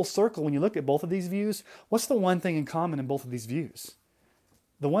to full circle, when you look at both of these views, what's the one thing in common in both of these views?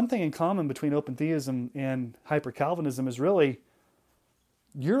 The one thing in common between open theism and hyper-Calvinism is really,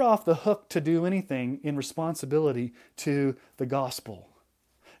 you're off the hook to do anything in responsibility to the gospel.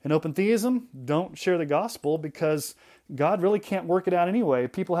 In open theism, don't share the gospel because God really can't work it out anyway.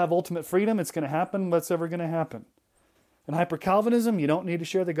 If people have ultimate freedom, it's going to happen what's ever going to happen. In hyper-Calvinism, you don't need to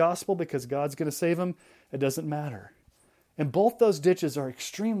share the gospel because God's going to save them. It doesn't matter. And both those ditches are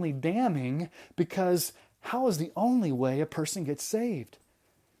extremely damning because how is the only way a person gets saved?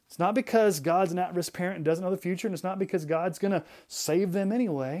 It's not because God's an at-risk parent and doesn't know the future, and it's not because God's going to save them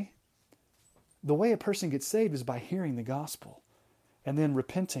anyway. The way a person gets saved is by hearing the gospel and then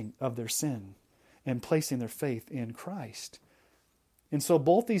repenting of their sin and placing their faith in Christ. And so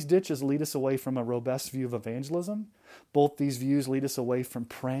both these ditches lead us away from a robust view of evangelism. Both these views lead us away from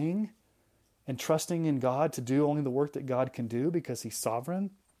praying and trusting in God to do only the work that God can do because He's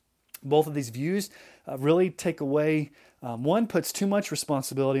sovereign. Both of these views really take away, one puts too much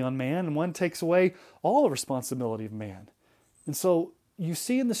responsibility on man, and one takes away all the responsibility of man. And so you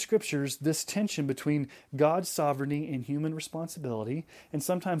see in the Scriptures this tension between God's sovereignty and human responsibility, and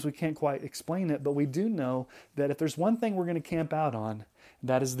sometimes we can't quite explain it, but we do know that if there's one thing we're going to camp out on,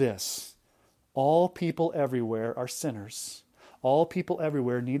 that is this: all people everywhere are sinners. All people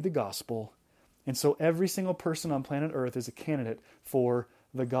everywhere need the gospel, and so every single person on planet Earth is a candidate for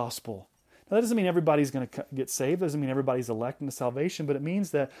the gospel. Now, that doesn't mean everybody's going to get saved. It doesn't mean everybody's elect into salvation, but it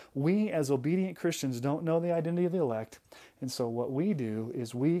means that we as obedient Christians don't know the identity of the elect. And so what we do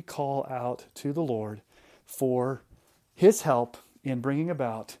is we call out to the Lord for His help in bringing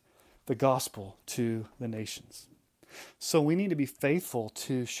about the gospel to the nations. So we need to be faithful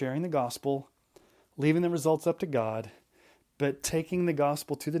to sharing the gospel, leaving the results up to God, but taking the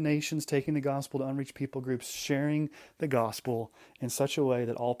gospel to the nations, taking the gospel to unreached people groups, sharing the gospel in such a way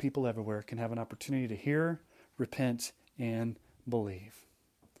that all people everywhere can have an opportunity to hear, repent, and believe.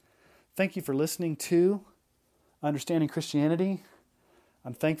 Thank you for listening to Understanding Christianity.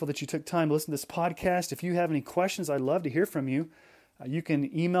 I'm thankful that you took time to listen to this podcast. If you have any questions, I'd love to hear from you. You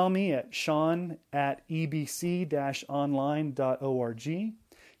can email me at sean@ebc-online.org.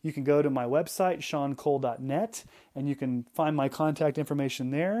 You can go to my website, seancole.net, and you can find my contact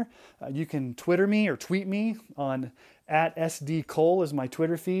information there. You can Twitter me or tweet me on @SDCole is my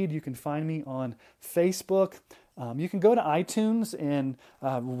Twitter feed. You can find me on Facebook. You can go to iTunes and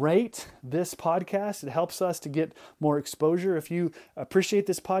rate this podcast. It helps us to get more exposure. If you appreciate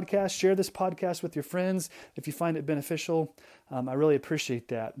this podcast, share this podcast with your friends. If you find it beneficial, I really appreciate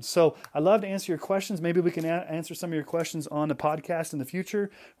that. So I'd love to answer your questions. Maybe we can answer some of your questions on the podcast in the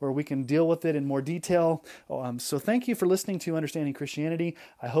future where we can deal with it in more detail. So thank you for listening to Understanding Christianity.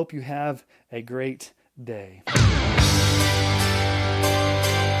 I hope you have a great day.